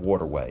miles of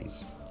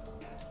waterways.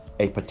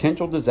 A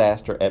potential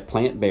disaster at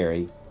Plant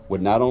Berry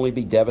would not only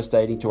be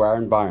devastating to our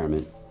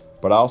environment,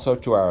 but also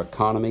to our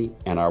economy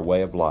and our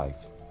way of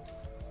life.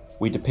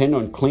 We depend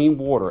on clean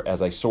water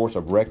as a source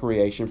of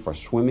recreation for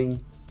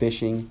swimming,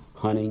 fishing,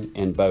 hunting,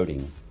 and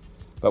boating.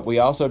 But we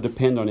also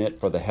depend on it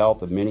for the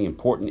health of many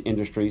important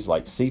industries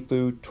like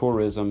seafood,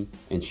 tourism,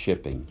 and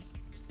shipping.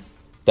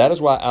 That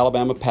is why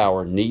Alabama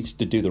Power needs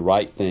to do the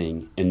right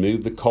thing and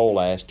move the coal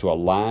ash to a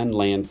lined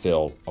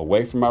landfill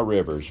away from our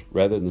rivers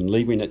rather than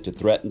leaving it to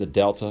threaten the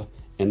Delta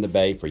and the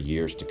Bay for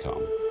years to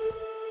come.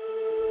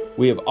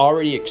 We have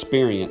already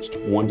experienced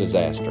one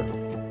disaster.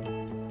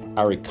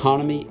 Our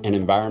economy and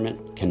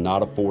environment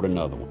cannot afford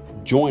another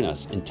one. Join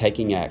us in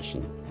taking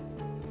action.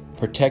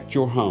 Protect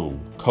your home,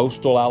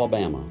 coastal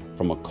Alabama,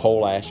 from a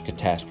coal ash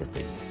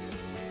catastrophe.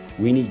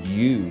 We need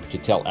you to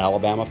tell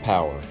Alabama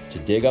Power to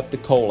dig up the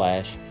coal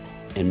ash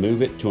and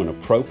move it to an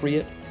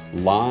appropriate,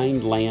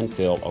 lined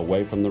landfill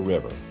away from the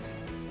river.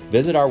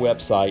 Visit our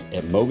website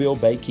at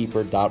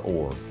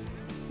mobilebaykeeper.org,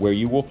 where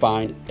you will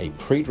find a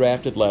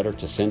pre-drafted letter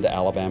to send to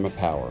Alabama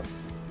Power,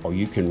 or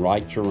you can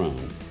write your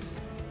own.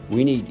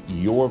 We need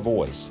your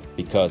voice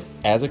because,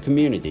 as a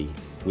community,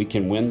 we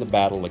can win the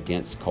battle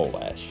against coal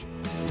ash.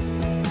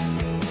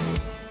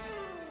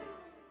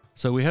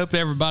 So we hope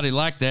everybody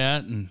liked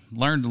that and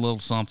learned a little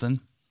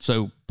something.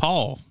 So,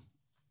 Paul,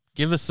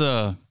 give us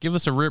a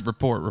RIP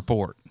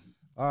report.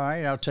 All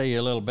right, I'll tell you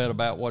a little bit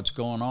about what's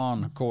going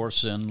on. Of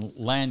course, in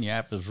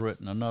Lagniappe has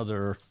written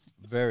another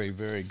very,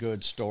 very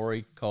good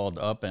story called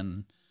Up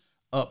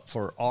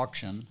for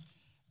Auction,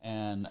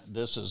 and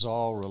this is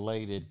all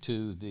related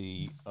to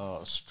the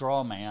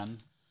straw man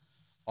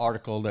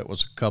article that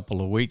was a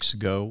couple of weeks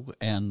ago,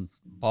 and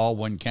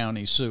Baldwin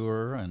County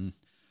Sewer and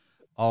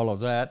all of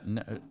that.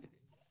 And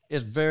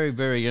it's very,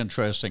 very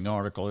interesting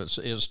article.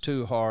 It's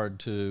too hard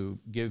to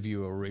give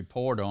you a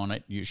report on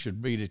it. You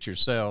should read it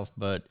yourself,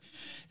 but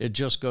it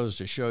just goes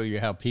to show you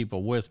how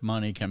people with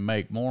money can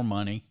make more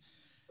money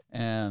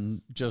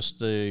and just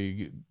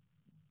the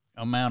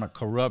amount of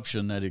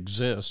corruption that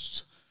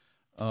exists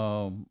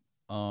in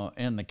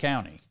the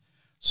county.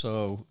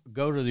 So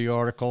go to the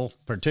article,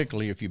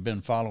 particularly if you've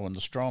been following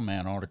the straw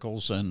man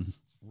articles, and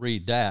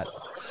read that.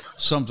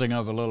 Something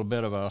of a little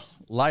bit of a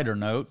lighter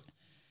note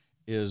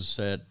is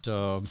that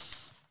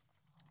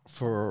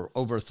for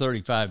over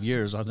 35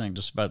 years, I think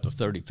just about the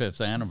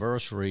 35th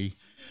anniversary,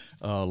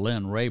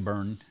 Lynn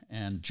Rayburn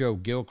and Joe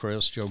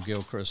Gilchrist of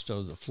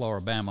the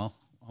Floribama,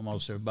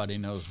 almost everybody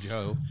knows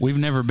Joe. We've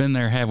never been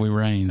there, have we,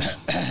 Raines?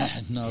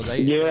 No,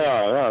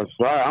 Yeah, that's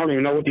right. I don't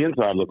even know what the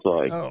inside looks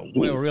like. Oh,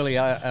 well, really,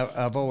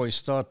 I've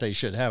always thought they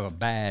should have a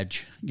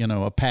badge,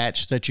 a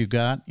patch that you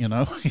got,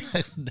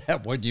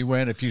 that what you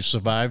went if you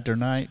survived or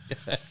not.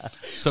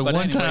 So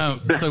one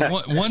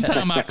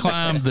time I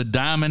climbed the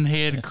Diamond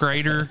Head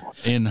crater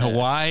in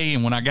Hawaii,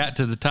 and when I got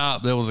to the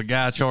top, there was a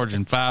guy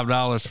charging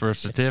 $5 for a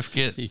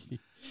certificate.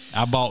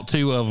 I bought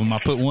 2 of them. I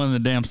put one in the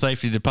damn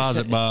safety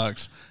deposit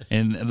box,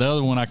 and the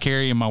other one I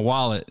carry in my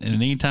wallet. And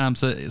anytime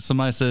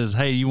somebody says,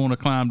 "Hey, you want to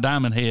climb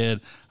Diamond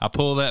Head?" I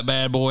pull that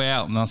bad boy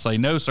out and I say,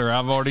 "No, sir,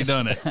 I've already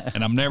done it,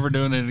 and I'm never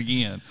doing it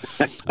again."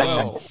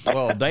 Well,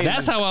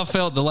 that's how I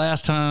felt the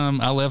last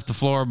time I left the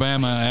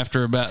Floribama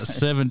after about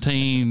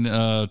 17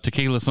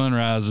 tequila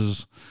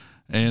sunrises,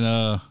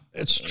 and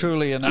it's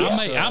truly an.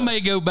 I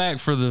may go back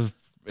for the.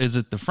 Is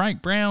it the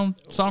Frank Brown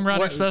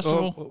Songwriters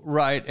Festival?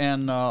 Right.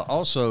 And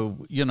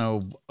also,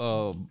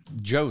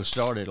 Joe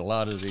started a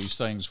lot of these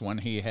things when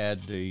he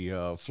had the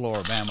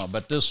Floribama.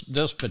 But this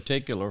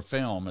particular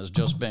film has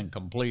just been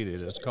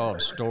completed. It's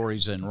called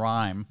Stories in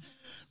Rhyme,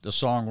 the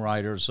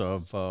songwriters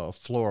of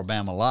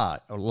Floribama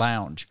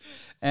Lounge.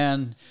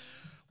 And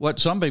what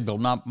some people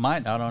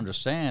might not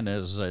understand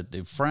is that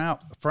the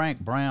Frank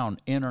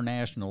Brown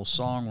International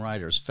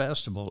Songwriters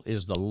Festival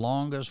is the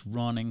longest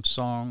running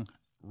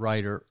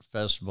songwriter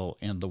festival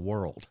in the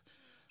world.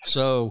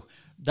 So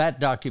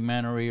that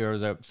documentary or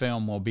that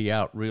film will be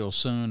out real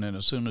soon, and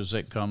as soon as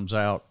it comes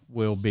out,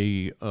 we'll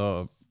be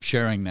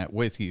sharing that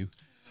with you.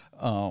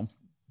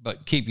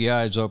 But keep your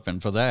eyes open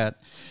for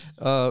that.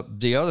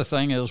 The other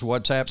thing is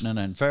what's happening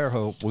in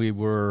Fairhope.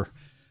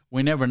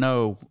 We never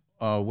know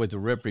with the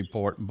RIP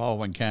report in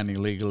Baldwin County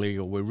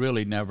Legal, we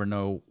really never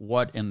know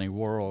what in the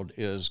world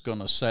is going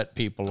to set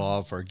people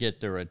off or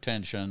get their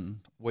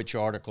attention, which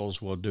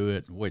articles will do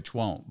it and which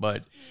won't.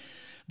 But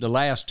the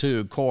last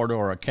two,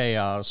 Corridor of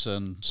Chaos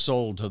and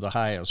Sold to the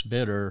Highest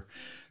Bidder,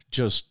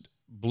 just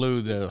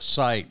blew the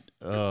site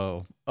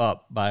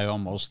up by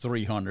almost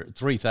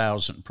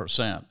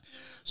 3,000%.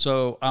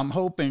 So I'm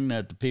hoping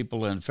that the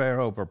people in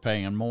Fairhope are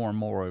paying more and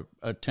more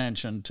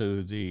attention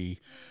to the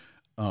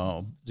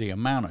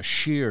amount of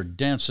sheer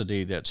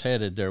density that's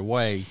headed their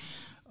way.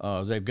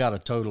 They've got a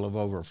total of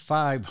over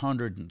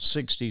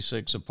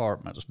 566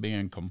 apartments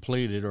being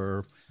completed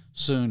or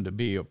soon to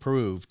be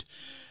approved.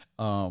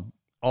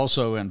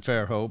 Also in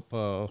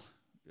Fairhope,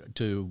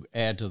 to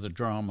add to the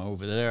drama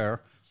over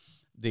there,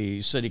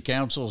 the city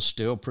council is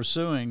still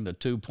pursuing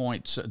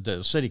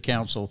the city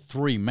council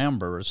 3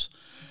 members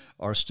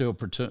are still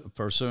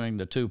pursuing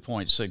the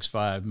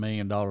 $2.65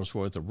 million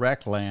worth of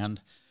rec land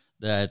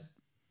that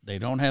they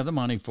don't have the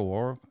money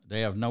for.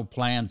 They have no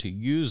plan to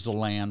use the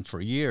land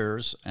for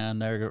years,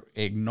 and they're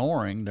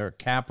ignoring their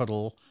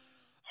capital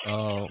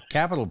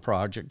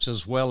projects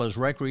as well as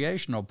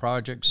recreational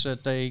projects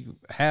that they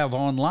have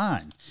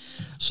online.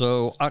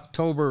 So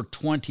October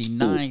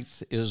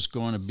 29th is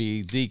going to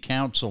be the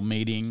council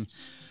meeting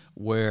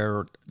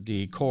where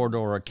the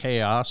Corridor of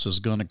Chaos is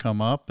going to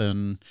come up,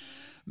 and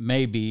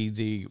maybe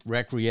the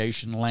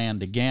recreation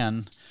land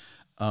again.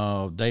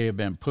 They have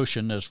been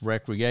pushing this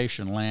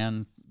recreation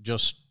land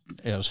just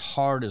as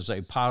hard as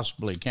they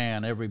possibly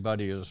can.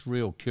 Everybody is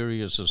real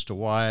curious as to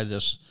why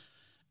this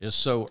is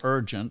so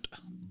urgent,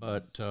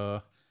 but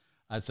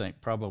I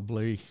think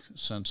probably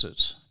since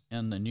it's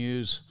in the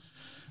news,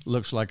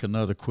 looks like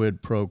another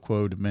quid pro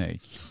quo to me.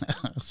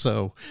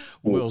 So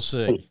we'll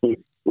see.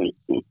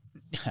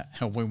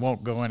 We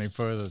won't go any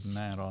further than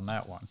that on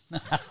that one.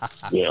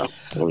 Yeah.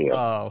 Oh,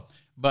 yeah.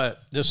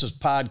 But this is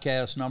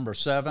podcast number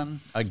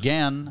 7.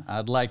 Again,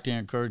 I'd like to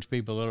encourage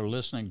people that are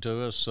listening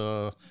to us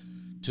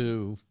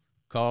to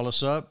call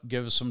us up,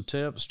 give us some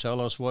tips,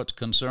 tell us what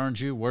concerns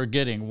you. We're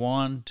getting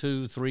 1,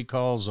 2, 3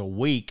 calls a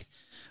week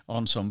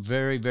on some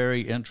very,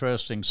 very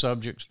interesting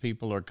subjects.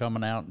 People are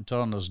coming out and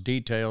telling us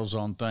details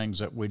on things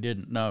that we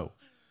didn't know.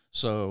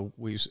 So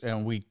we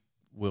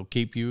will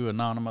keep you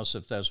anonymous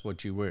if that's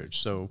what you wish.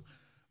 So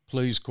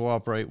please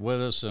cooperate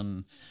with us,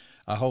 and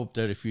I hope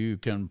that if you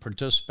can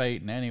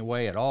participate in any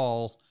way at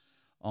all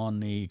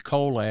on the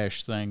coal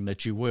ash thing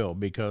that you will,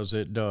 because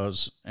it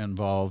does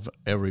involve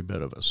every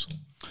bit of us.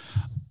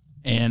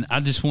 And I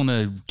just want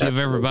to give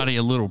everybody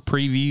a little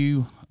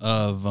preview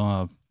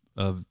of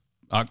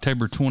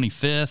October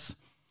 25th.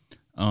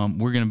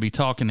 We're going to be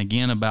talking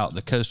again about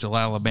the Coastal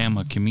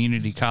Alabama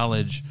Community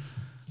College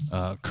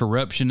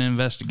corruption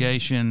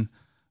investigation.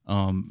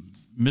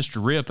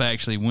 Mr. Rip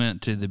actually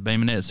went to the Bay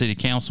Minette City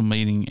Council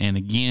meeting and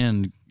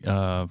again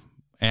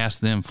asked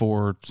them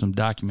for some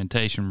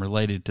documentation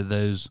related to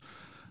those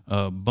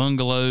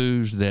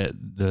bungalows that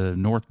the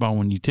North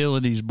Baldwin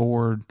Utilities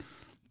Board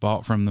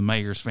bought from the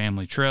Mayor's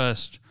Family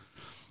Trust.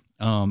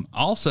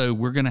 Also,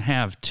 we're going to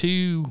have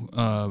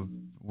 2.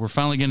 We're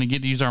finally going to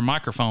get to use our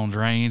microphones,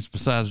 Rains.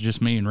 Besides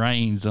just me and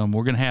Rains,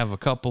 we're going to have a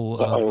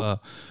couple of.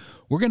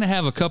 We're going to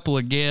have a couple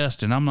of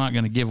guests, and I'm not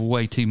going to give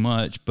away too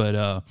much,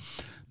 but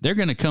they're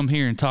going to come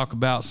here and talk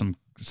about some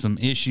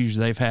issues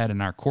they've had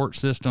in our court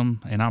system,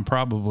 and I'm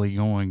probably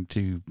going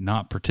to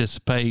not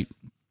participate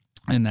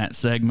in that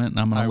segment.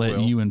 I'm going to let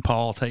you and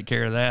Paul take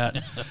care of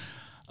that.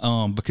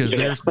 Because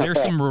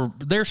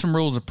there's some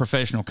rules of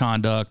professional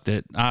conduct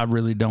that I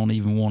really don't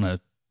even want to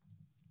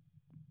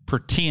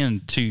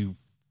pretend to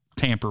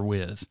tamper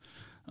with,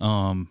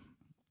 and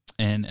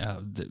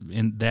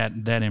in that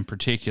in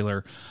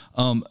particular.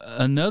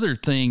 Another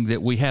thing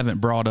that we haven't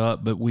brought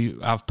up, but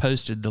I've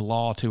posted the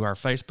law to our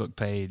Facebook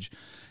page,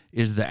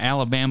 is the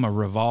Alabama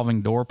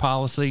revolving door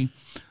policy.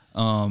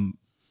 I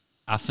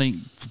think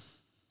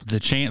the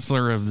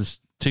chancellor of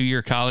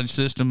 2-year college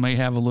system may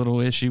have a little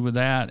issue with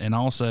that. And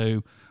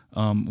also,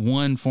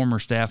 one former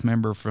staff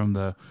member from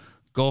the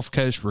Gulf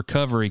Coast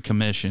Recovery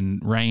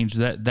Commission range,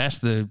 that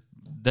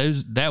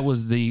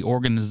was the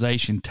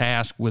organization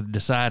tasked with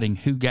deciding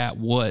who got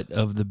what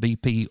of the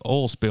BP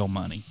oil spill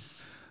money.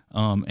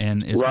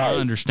 And it's my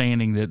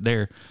understanding that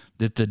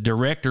the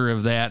director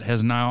of that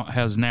has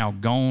now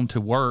gone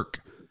to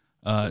work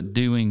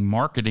doing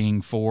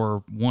marketing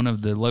for one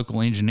of the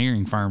local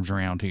engineering firms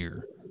around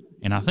here.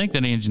 And I think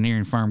that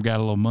engineering firm got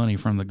a little money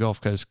from the Gulf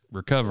Coast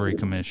Recovery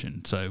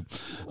Commission. So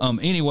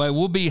anyway,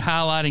 we'll be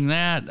highlighting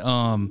that.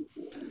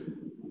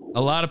 A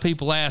lot of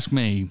people ask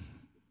me,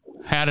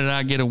 how did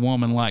I get a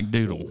woman like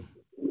Doodle?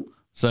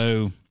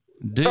 So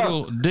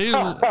Doodle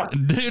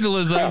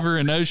is over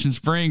in Ocean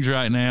Springs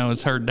right now.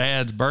 It's her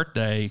dad's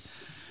birthday.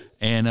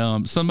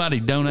 And somebody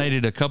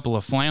donated a couple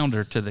of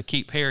flounder to the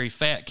Keep Harry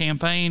Fat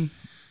campaign.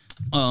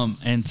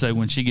 And so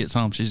when she gets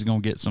home, she's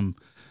going to get some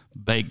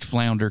baked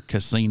flounder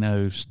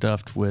casino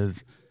stuffed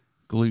with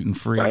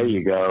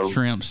gluten-free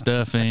shrimp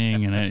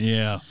stuffing.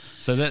 And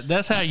so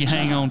that's how you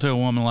hang on to a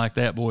woman like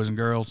that, boys and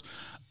girls.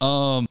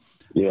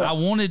 I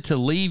wanted to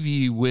leave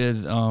you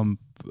with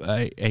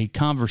a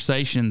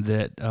conversation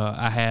that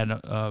I had,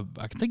 I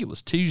think it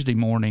was Tuesday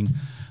morning,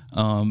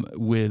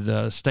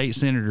 with State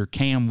Senator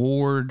Cam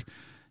Ward.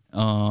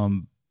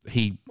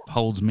 He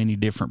holds many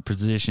different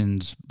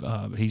positions.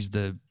 He's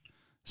the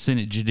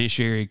Senate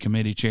Judiciary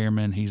Committee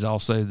chairman. He's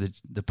also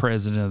the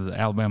president of the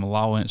Alabama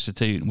Law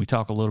Institute, and we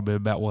talk a little bit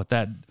about what's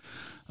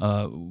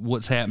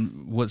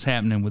happening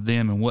with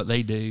them and what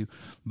they do.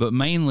 But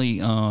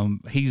mainly,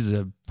 he's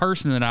a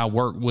person that I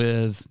worked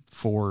with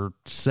for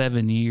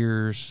 7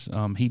 years.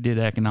 He did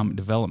economic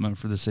development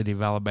for the city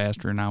of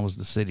Alabaster, and I was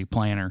the city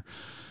planner.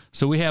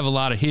 So we have a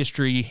lot of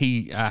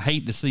history. I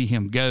hate to see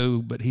him go,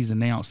 but he's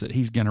announced that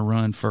he's going to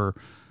run for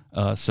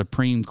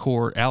Supreme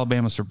Court,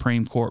 Alabama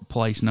Supreme Court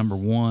place number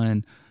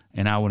 1.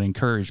 And I would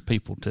encourage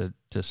people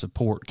to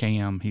support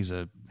Cam. He's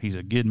a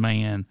good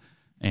man.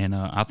 And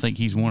I think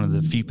he's one of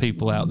the few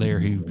people out there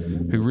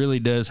who really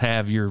does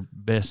have your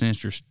best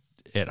interest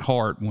at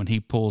heart when he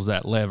pulls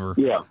that lever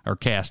or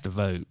cast a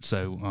vote.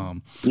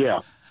 So,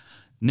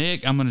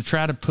 Nick, I'm going to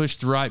try to push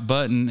the right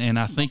button, and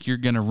I think you're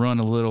going to run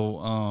a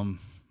little.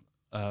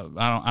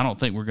 I don't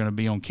think we're going to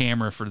be on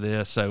camera for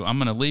this, so I'm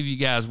going to leave you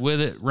guys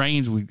with it.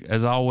 Raines,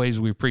 as always,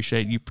 we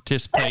appreciate you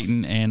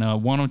participating,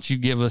 and why don't you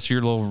give us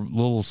your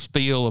little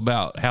spiel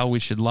about how we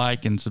should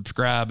like and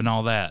subscribe and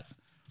all that?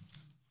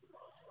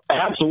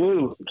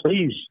 Absolutely.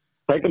 Please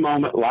take a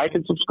moment, like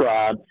and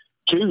subscribe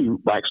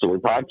to Backstory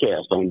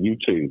Podcast on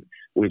YouTube.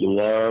 We'd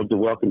love to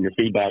welcome your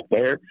feedback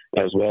there,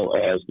 as well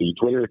as the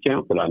Twitter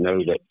account that I know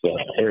that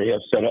Harry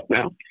has set up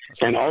now.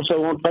 And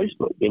also on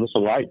Facebook. Give us a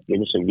like,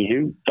 give us a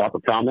view, drop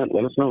a comment,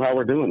 let us know how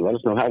we're doing. Let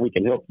us know how we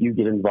can help you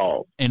get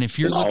involved. And if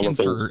you're looking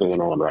for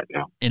going on right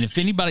now. And if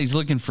anybody's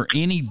looking for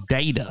any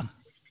data,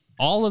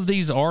 all of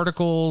these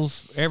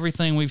articles,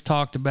 everything we've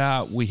talked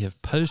about, we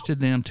have posted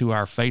them to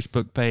our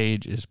Facebook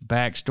page. It's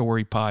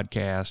Backstory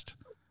Podcast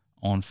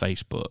on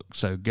Facebook.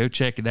 So go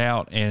check it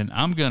out. And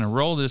I'm going to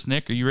roll this,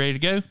 Nick. Are you ready to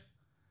go?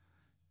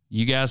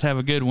 You guys have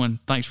a good one.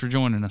 Thanks for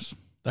joining us.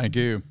 Thank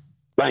you.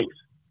 Thanks.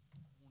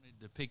 I wanted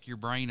to pick your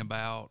brain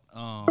about,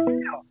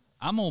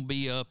 I'm going to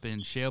be up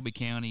in Shelby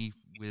County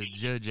with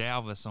Judge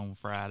Alvis on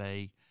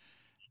Friday.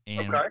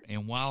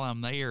 And while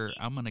I'm there,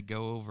 I'm going to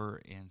go over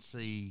and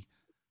see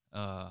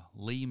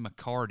Lee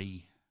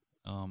McCarty.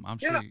 I'm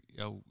sure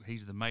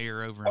he's the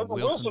mayor over in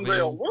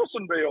Wilsonville.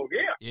 Wilsonville,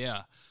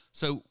 yeah.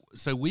 So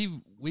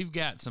we've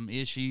got some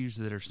issues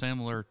that are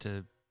similar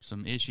to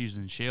some issues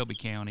in Shelby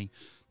County.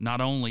 Not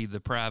only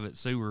the private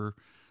sewer,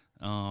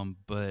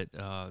 but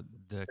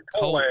the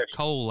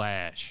coal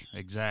ash.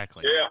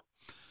 Exactly. Yeah.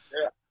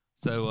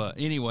 So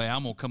anyway,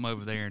 I'm gonna come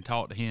over there and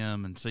talk to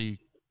him and see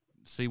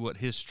what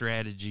his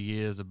strategy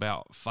is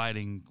about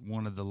fighting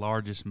one of the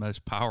largest,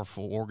 most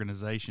powerful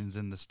organizations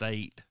in the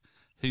state,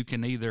 who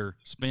can either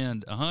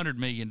spend $100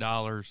 million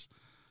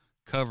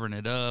covering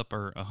it up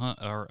or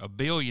 $1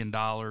 billion.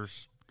 Know,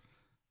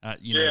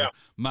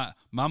 my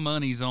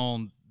money's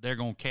on. They're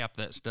going to cap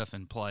that stuff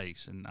in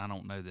place, and I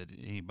don't know that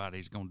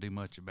anybody's going to do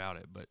much about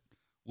it, but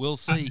we'll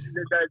see. That'd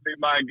be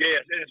my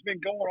guess. And it's been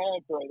going on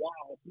for a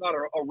while. It's not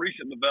a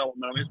recent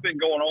development. I mean, it's been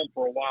going on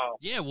for a while.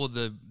 Yeah, well,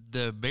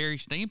 the Berry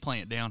steam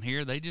plant down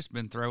here, they just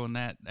been throwing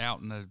that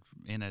out in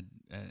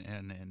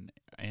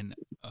an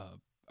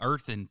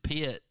earthen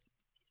pit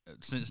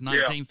since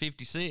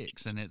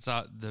 1956, and it's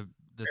the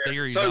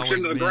theory's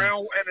always been it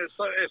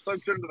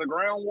soaks into the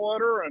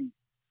groundwater and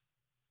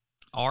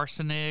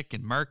arsenic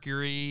and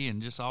mercury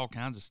and just all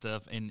kinds of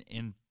stuff,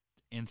 and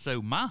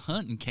so my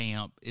hunting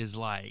camp is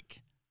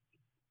like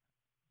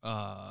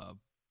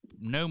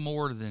no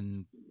more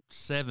than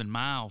 7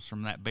 miles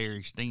from that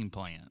Berry steam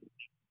plant.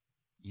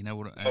 You know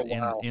what?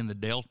 In the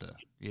Delta.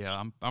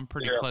 Yeah, I'm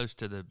pretty close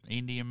to the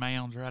Indian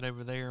Mounds right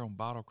over there on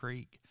Bottle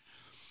Creek.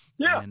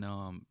 Yeah,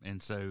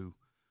 and so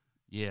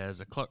as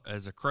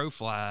a crow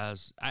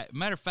flies.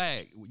 Matter of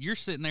fact, you're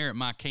sitting there at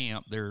my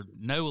camp. There are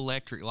no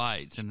electric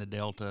lights in the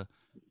Delta,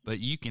 but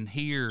you can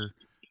hear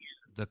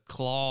the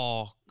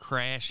claw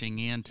crashing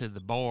into the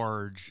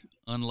barge,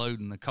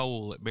 unloading the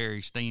coal at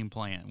Berry Steam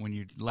Plant. When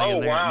you're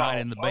laying there at night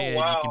in the bed,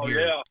 you can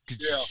hear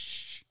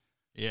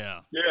yeah.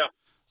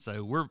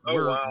 So we're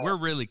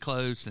really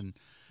close, and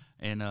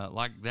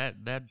like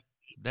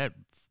that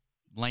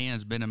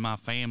land's been in my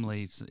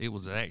family. It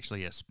was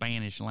actually a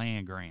Spanish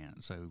land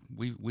grant, so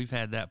we've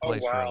had that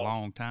place for a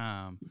long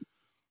time,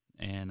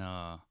 and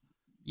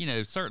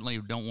certainly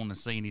don't want to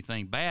see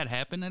anything bad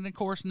happen, and of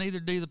course neither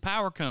do the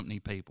power company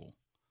people.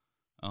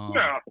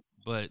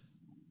 But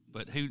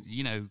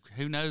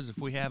who knows if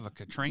we have a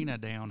Katrina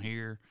down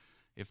here,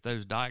 if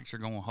those dikes are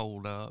going to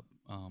hold up.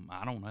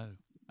 I don't know.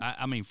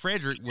 I mean,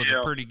 Frederick was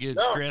a pretty good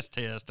stress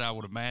test, I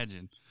would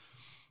imagine.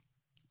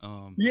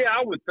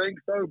 I would think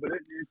so, but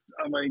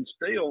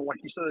still, like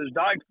you said, those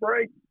dikes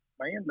break,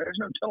 man, there's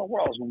no telling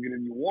what else going to get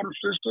in your water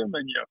system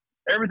and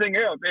everything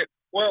else. It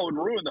would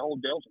ruin the whole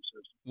Delta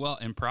system. Well,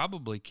 and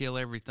probably kill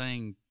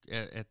everything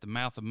at the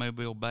mouth of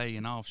Mobile Bay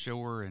and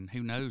offshore and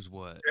who knows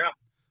what. Yeah.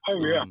 Oh,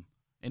 yeah.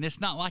 And it's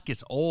not like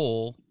it's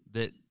oil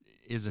that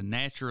is a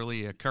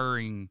naturally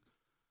occurring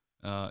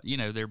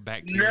they're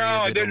bacteria.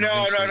 No. There's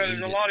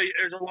a lot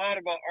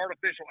of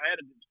artificial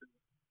additives to it.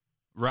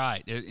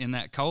 Right. In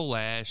that coal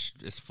ash,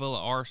 it's full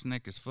of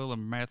arsenic, it's full of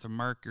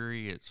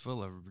methylmercury, it's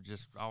full of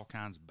just all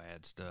kinds of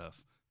bad stuff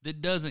that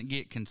doesn't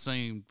get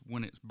consumed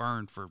when it's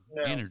burned for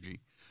energy.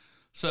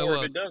 So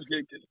or if it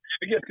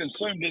gets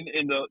consumed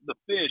in the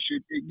fish,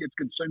 it gets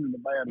consumed in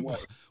a bad way.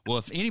 Well,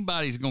 if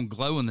anybody's going to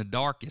glow in the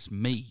dark, it's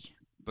me,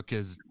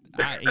 because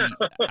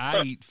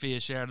I eat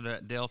fish out of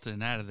that Delta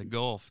and out of the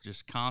Gulf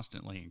just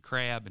constantly, and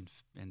crab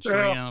and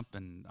shrimp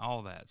and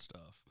all that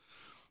stuff.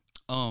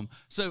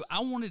 So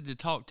I wanted to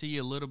talk to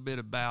you a little bit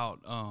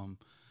about,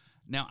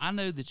 now I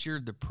know that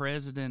you're the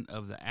president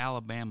of the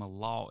Alabama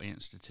Law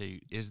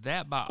Institute. Is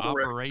that by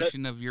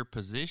operation of your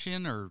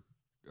position, or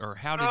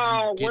how did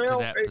you get to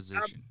that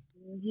position?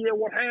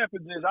 What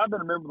happens is I've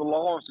been a member of the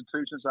Law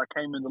Institute since I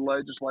came into the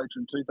legislature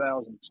in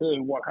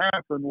 2002. What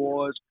happened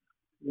was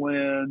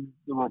when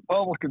the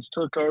Republicans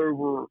took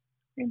over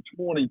in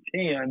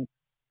 2010,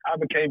 I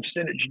became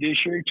Senate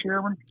Judiciary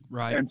Chairman.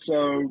 Right. And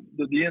so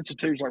the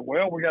Institute's like,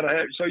 well, we got to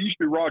have – so it used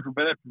to be Roger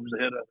Beth who was the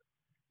head of it.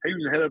 He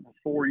was the head of it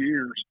for 4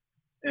 years.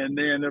 And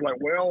then they're like,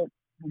 well,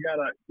 we got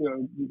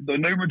to the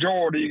new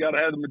majority, you got to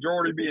have the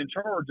majority be in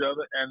charge of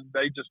it. And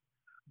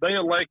they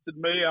elected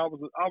me. I was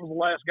the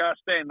last guy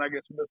standing, I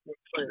guess. That's what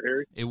you say,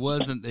 Harry. It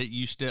wasn't that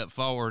you stepped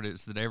forward;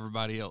 it's that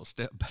everybody else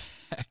stepped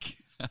back.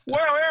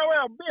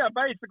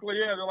 Basically,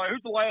 yeah. They're like,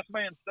 who's the last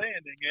man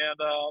standing?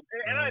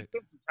 And I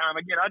took some time.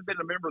 Again, I'd been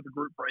a member of the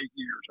group for 8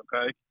 years.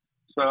 Okay,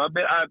 so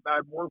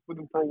I've worked with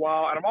them for a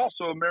while, and I'm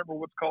also a member of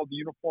what's called the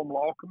Uniform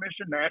Law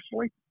Commission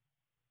nationally.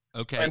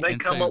 Okay, and they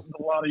come up with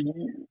a lot of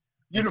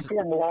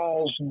uniform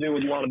laws and deal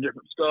with a lot of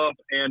different stuff.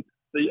 And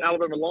the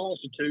Alabama Law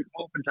Institute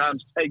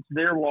oftentimes takes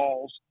their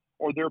laws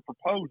or their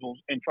proposals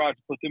and tries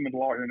to put them into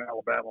law here in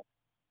Alabama.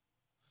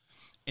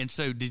 And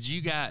so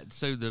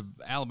the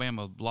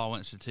Alabama Law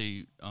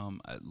Institute,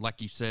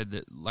 like you said,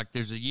 that like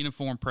there's a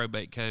uniform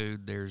probate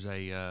code. There's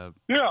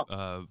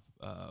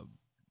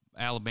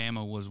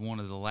Alabama was one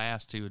of the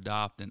last to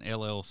adopt an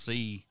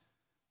LLC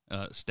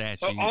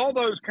statute. So all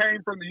those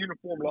came from the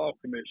Uniform Law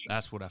Commission.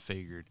 That's what I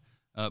figured.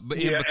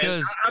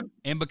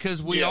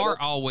 Because we are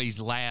always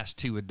last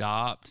to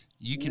adopt,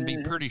 you can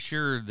be pretty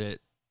sure that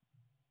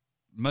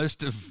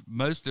most of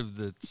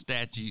the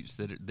statutes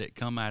that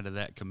come out of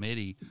that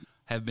committee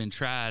have been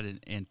tried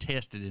and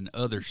tested in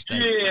other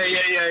states. Yeah.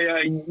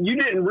 You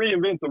didn't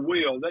reinvent the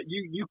wheel. That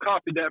you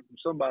copied that from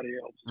somebody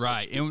else.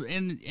 Right,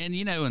 and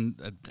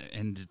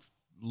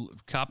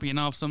copying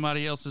off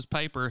somebody else's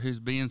paper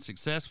who's being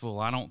successful,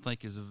 I don't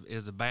think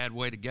is a bad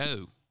way to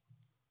go.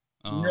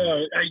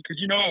 No, because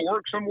it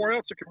works somewhere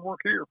else, it can work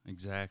here.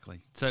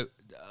 Exactly. So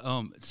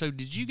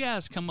did you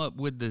guys come up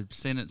with the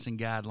sentencing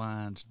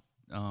guidelines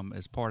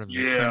as part of the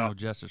criminal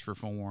justice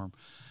reform?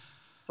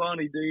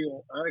 Funny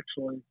deal,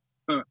 actually.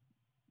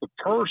 The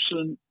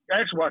person,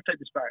 I take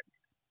this back.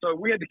 So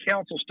we had the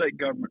council state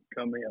government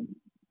come in.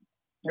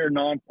 They're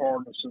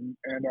nonpartisan,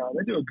 and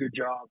they do a good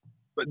job.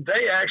 But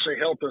they actually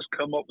helped us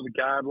come up with the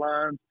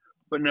guidelines.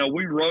 But now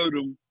we wrote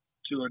them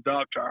to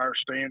adopt to our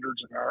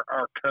standards and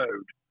our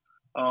code.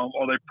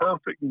 Are they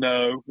perfect?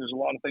 No. There's a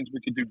lot of things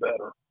we could do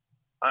better.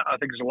 I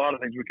think there's a lot of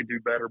things we could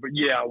do better. But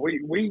yeah,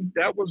 we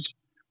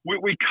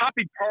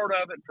copied part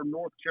of it from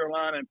North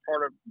Carolina and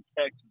part of it from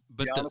Texas.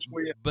 To be honest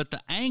with you. But the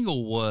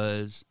angle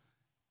was,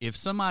 if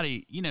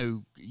somebody,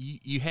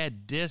 you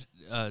had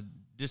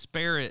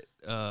disparate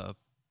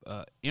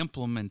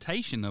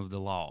implementation of the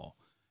law.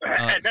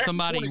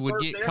 Somebody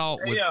would get caught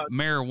with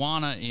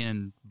marijuana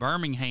in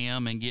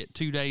Birmingham and get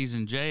 2 days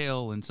in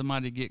jail, and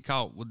somebody get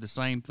caught with the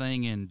same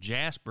thing in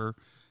Jasper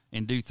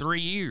and do 3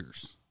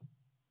 years.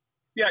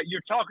 Yeah,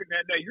 you're talking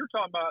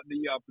about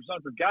the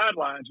presumptive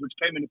guidelines, which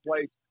came into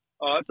place.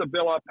 That's a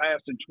bill I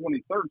passed in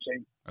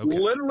 2013. Okay.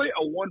 Literally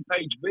a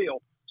one-page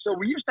bill. So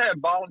we used to have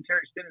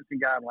voluntary sentencing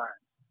guidelines,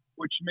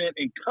 which meant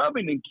in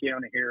Covington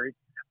County, Harry,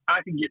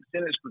 I can get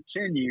sentenced for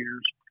 10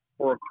 years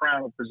for a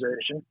crime of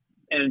possession.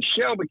 And in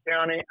Shelby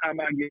County, I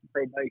might get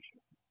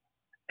probation.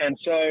 And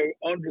so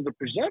under the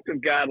presumptive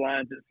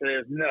guidelines, it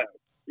says, no,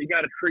 you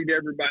got to treat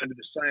everybody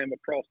the same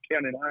across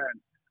county line.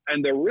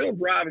 And the real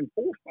driving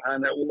force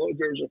behind that, well,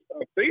 there's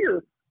a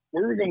fear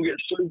we're going to get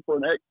sued for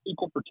an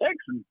equal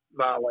protection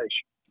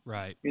violation.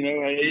 Right. You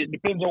know, and it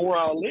depends on where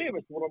I live.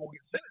 It's what I'm going to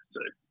get sentenced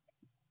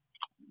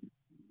to.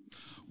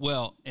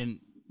 Well, and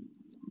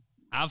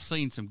I've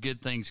seen some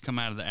good things come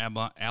out of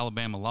the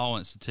Alabama Law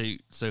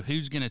Institute. So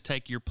who's going to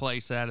take your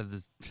place out of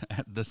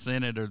the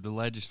Senate or the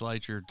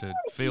legislature to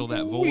fill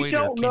that void,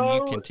 or can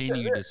you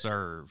continue to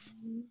serve?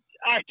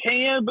 I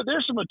can, but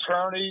there's some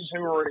attorneys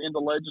who are in the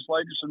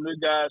legislature, some new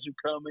guys who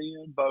come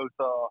in, both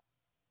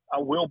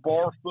Will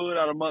Barfoot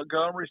out of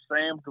Montgomery,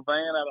 Sam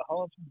Gavan out of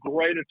Huntsville,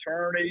 great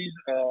attorneys.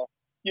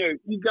 You know,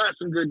 you've got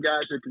some good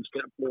guys who can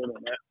step forward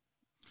on that.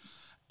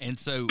 And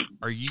so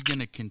are you going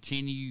to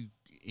continue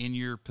in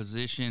your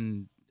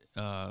position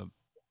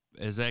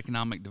as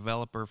economic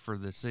developer for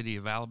the city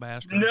of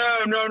Alabaster? No.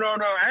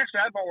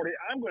 Actually,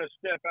 I'm going to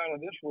step out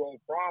of this role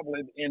probably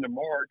at the end of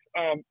March.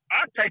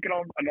 I've taken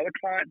on another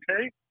client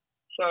too.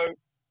 So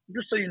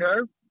just so you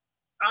know,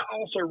 I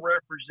also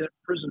represent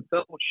Prison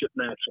Fellowship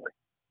nationally,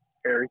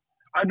 Harry.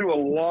 I do a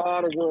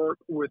lot of work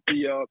with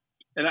the,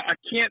 and I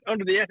can't,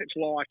 under the ethics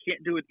law, I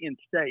can't do it in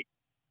state,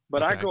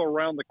 but okay. I go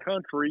around the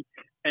country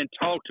and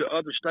talk to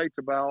other states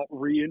about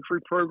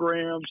reentry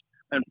programs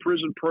and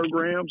prison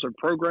programs and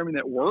programming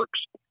that works,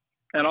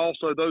 and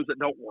also those that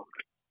don't work.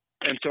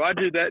 And so I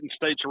do that in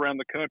states around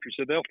the country.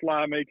 So they'll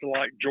fly me to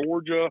like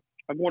Georgia.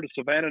 I'm going to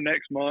Savannah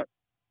next month.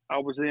 I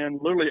was in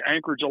literally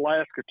Anchorage,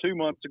 Alaska 2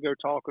 months ago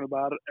talking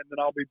about it, and then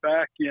I'll be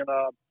back in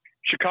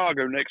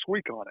Chicago next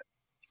week on it.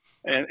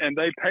 And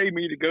they pay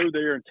me to go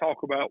there and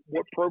talk about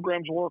what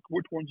programs work,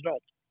 which ones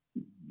don't.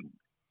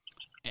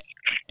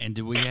 And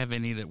do we have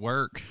any that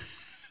work?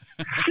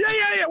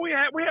 Yeah. We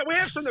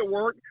have some that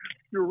work.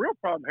 Your real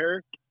problem,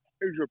 Harry,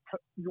 is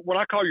what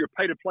I call your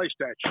pay-to-play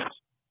statutes.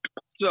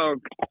 So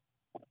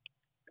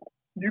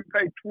you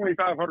pay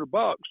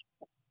 $2,500.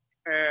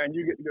 And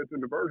you get to go through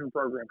the diversion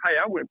program. Hey,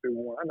 I went through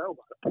one. I know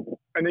about it.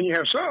 And then you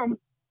have some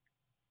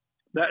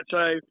that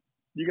say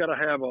you got to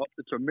have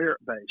it's a merit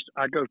based.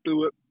 I go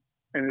through it,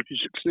 and if you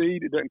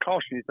succeed, it doesn't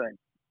cost you anything.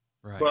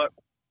 Right. But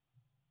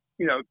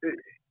you know,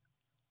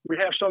 we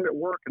have some that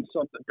work and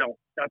some that don't.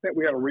 I think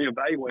we got to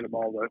reevaluate them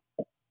all,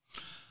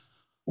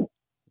 though.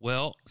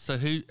 Well, so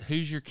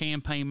who's your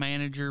campaign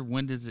manager?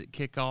 When does it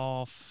kick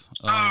off?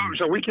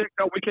 So we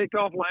kicked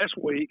off last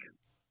week.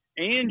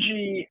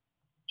 Angie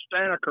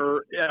Staniker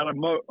out of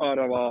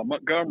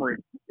Montgomery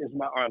is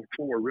my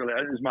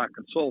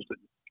consultant.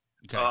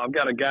 Okay. I've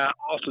got a guy,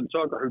 Austin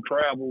Tucker, who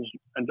travels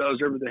and does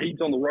everything.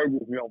 He's on the road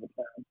with me all the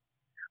time.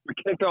 We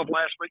kicked off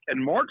last week,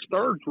 and March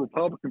 3rd is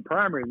Republican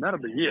primary, and that'll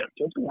be it.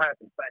 So it's going to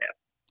happen fast.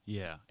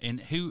 Yeah.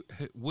 And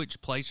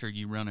which place are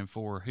you running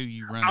for? Who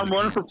you running I'm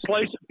running against?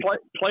 for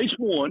place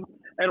one.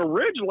 And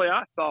originally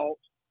I thought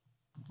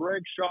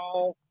Greg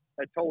Shaw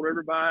had told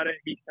everybody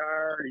he's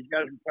tired, he's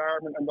got his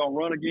retirement, I'm going to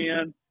run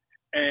again.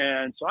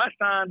 And so I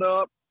signed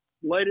up,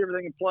 laid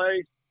everything in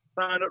place,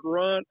 signed up to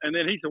run, and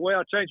then he said, well,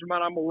 I changed my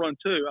mind, I'm going to run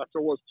too. I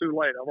said, well, it's too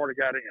late. I've already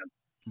got in.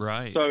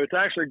 Right. So it's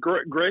actually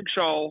Greg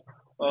Shaw is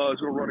going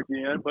to run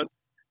again, but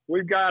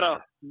we've got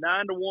a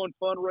 9-to-1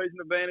 fundraising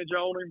advantage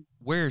on him.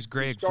 Where's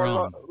Greg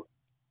from?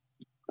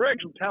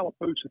 Greg's from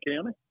Tallapoosa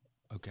County.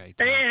 Okay.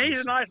 And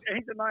he's a nice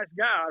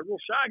guy, a real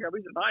shy guy, but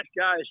he's a nice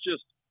guy. It's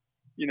just,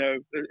 you know,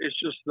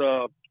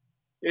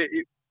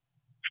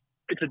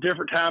 it's a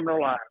different time in our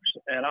lives.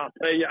 And I'll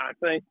tell you, I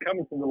think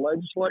coming from the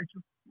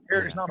legislature,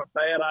 it's not a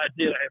bad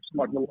idea to have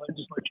somebody in the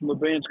legislature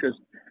events because,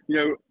 you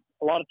know,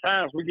 a lot of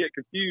times we get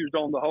confused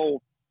on the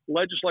whole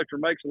legislature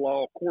makes a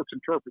law, courts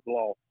interpret the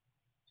law.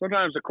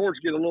 Sometimes the courts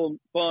get a little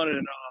fun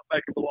and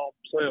make the law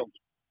themselves.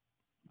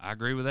 I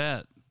agree with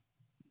that.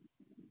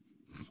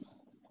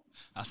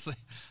 I see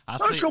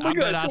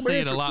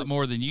it a lot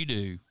more than you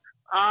do.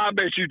 I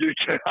bet you do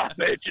too. I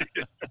bet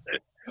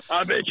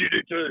you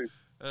do too.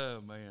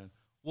 Oh man.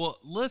 Well,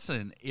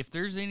 listen, if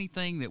there's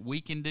anything that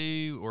we can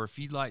do, or if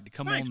you'd like to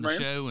come on the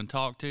show and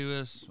talk to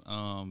us,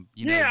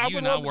 you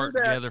and I worked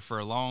together for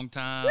a long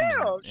time,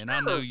 and I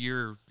know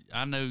you're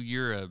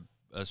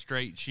a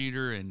straight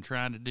shooter and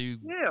trying to do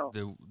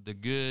the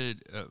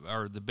good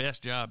or the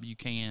best job you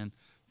can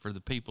for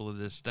the people of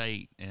this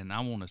state, and I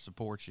want to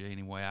support you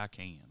any way I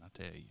can. I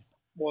tell you.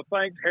 Well,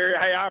 thanks, Harry.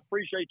 Hey, I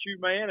appreciate you,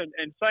 man, and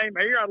same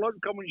here. I'd love to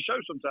come on your show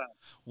sometime.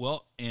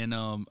 Well, and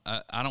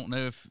I don't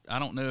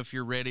know if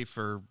you're ready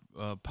for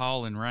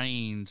Paul and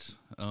Raines.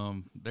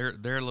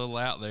 They're a little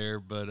out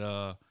there,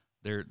 but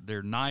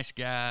they're nice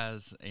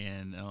guys,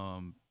 and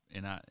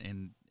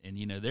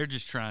you know they're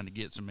just trying to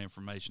get some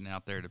information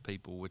out there to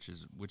people, which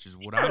is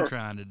what I'm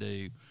trying to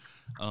do.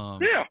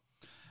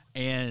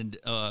 And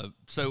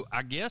so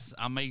I guess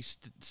I may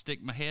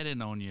stick my head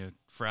in on you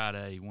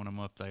Friday when I'm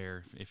up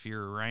there if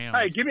you're around.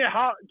 Hey, give me a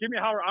holler.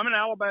 I'm in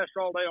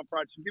Alabaster all day on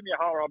Friday, so give me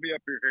a holler. I'll be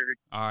up here, Harry.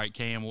 All right,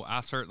 Cam. Well,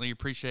 I certainly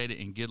appreciate it,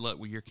 and good luck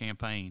with your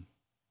campaign.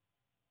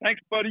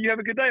 Thanks, buddy. You have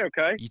a good day,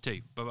 okay? You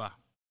too. Bye-bye.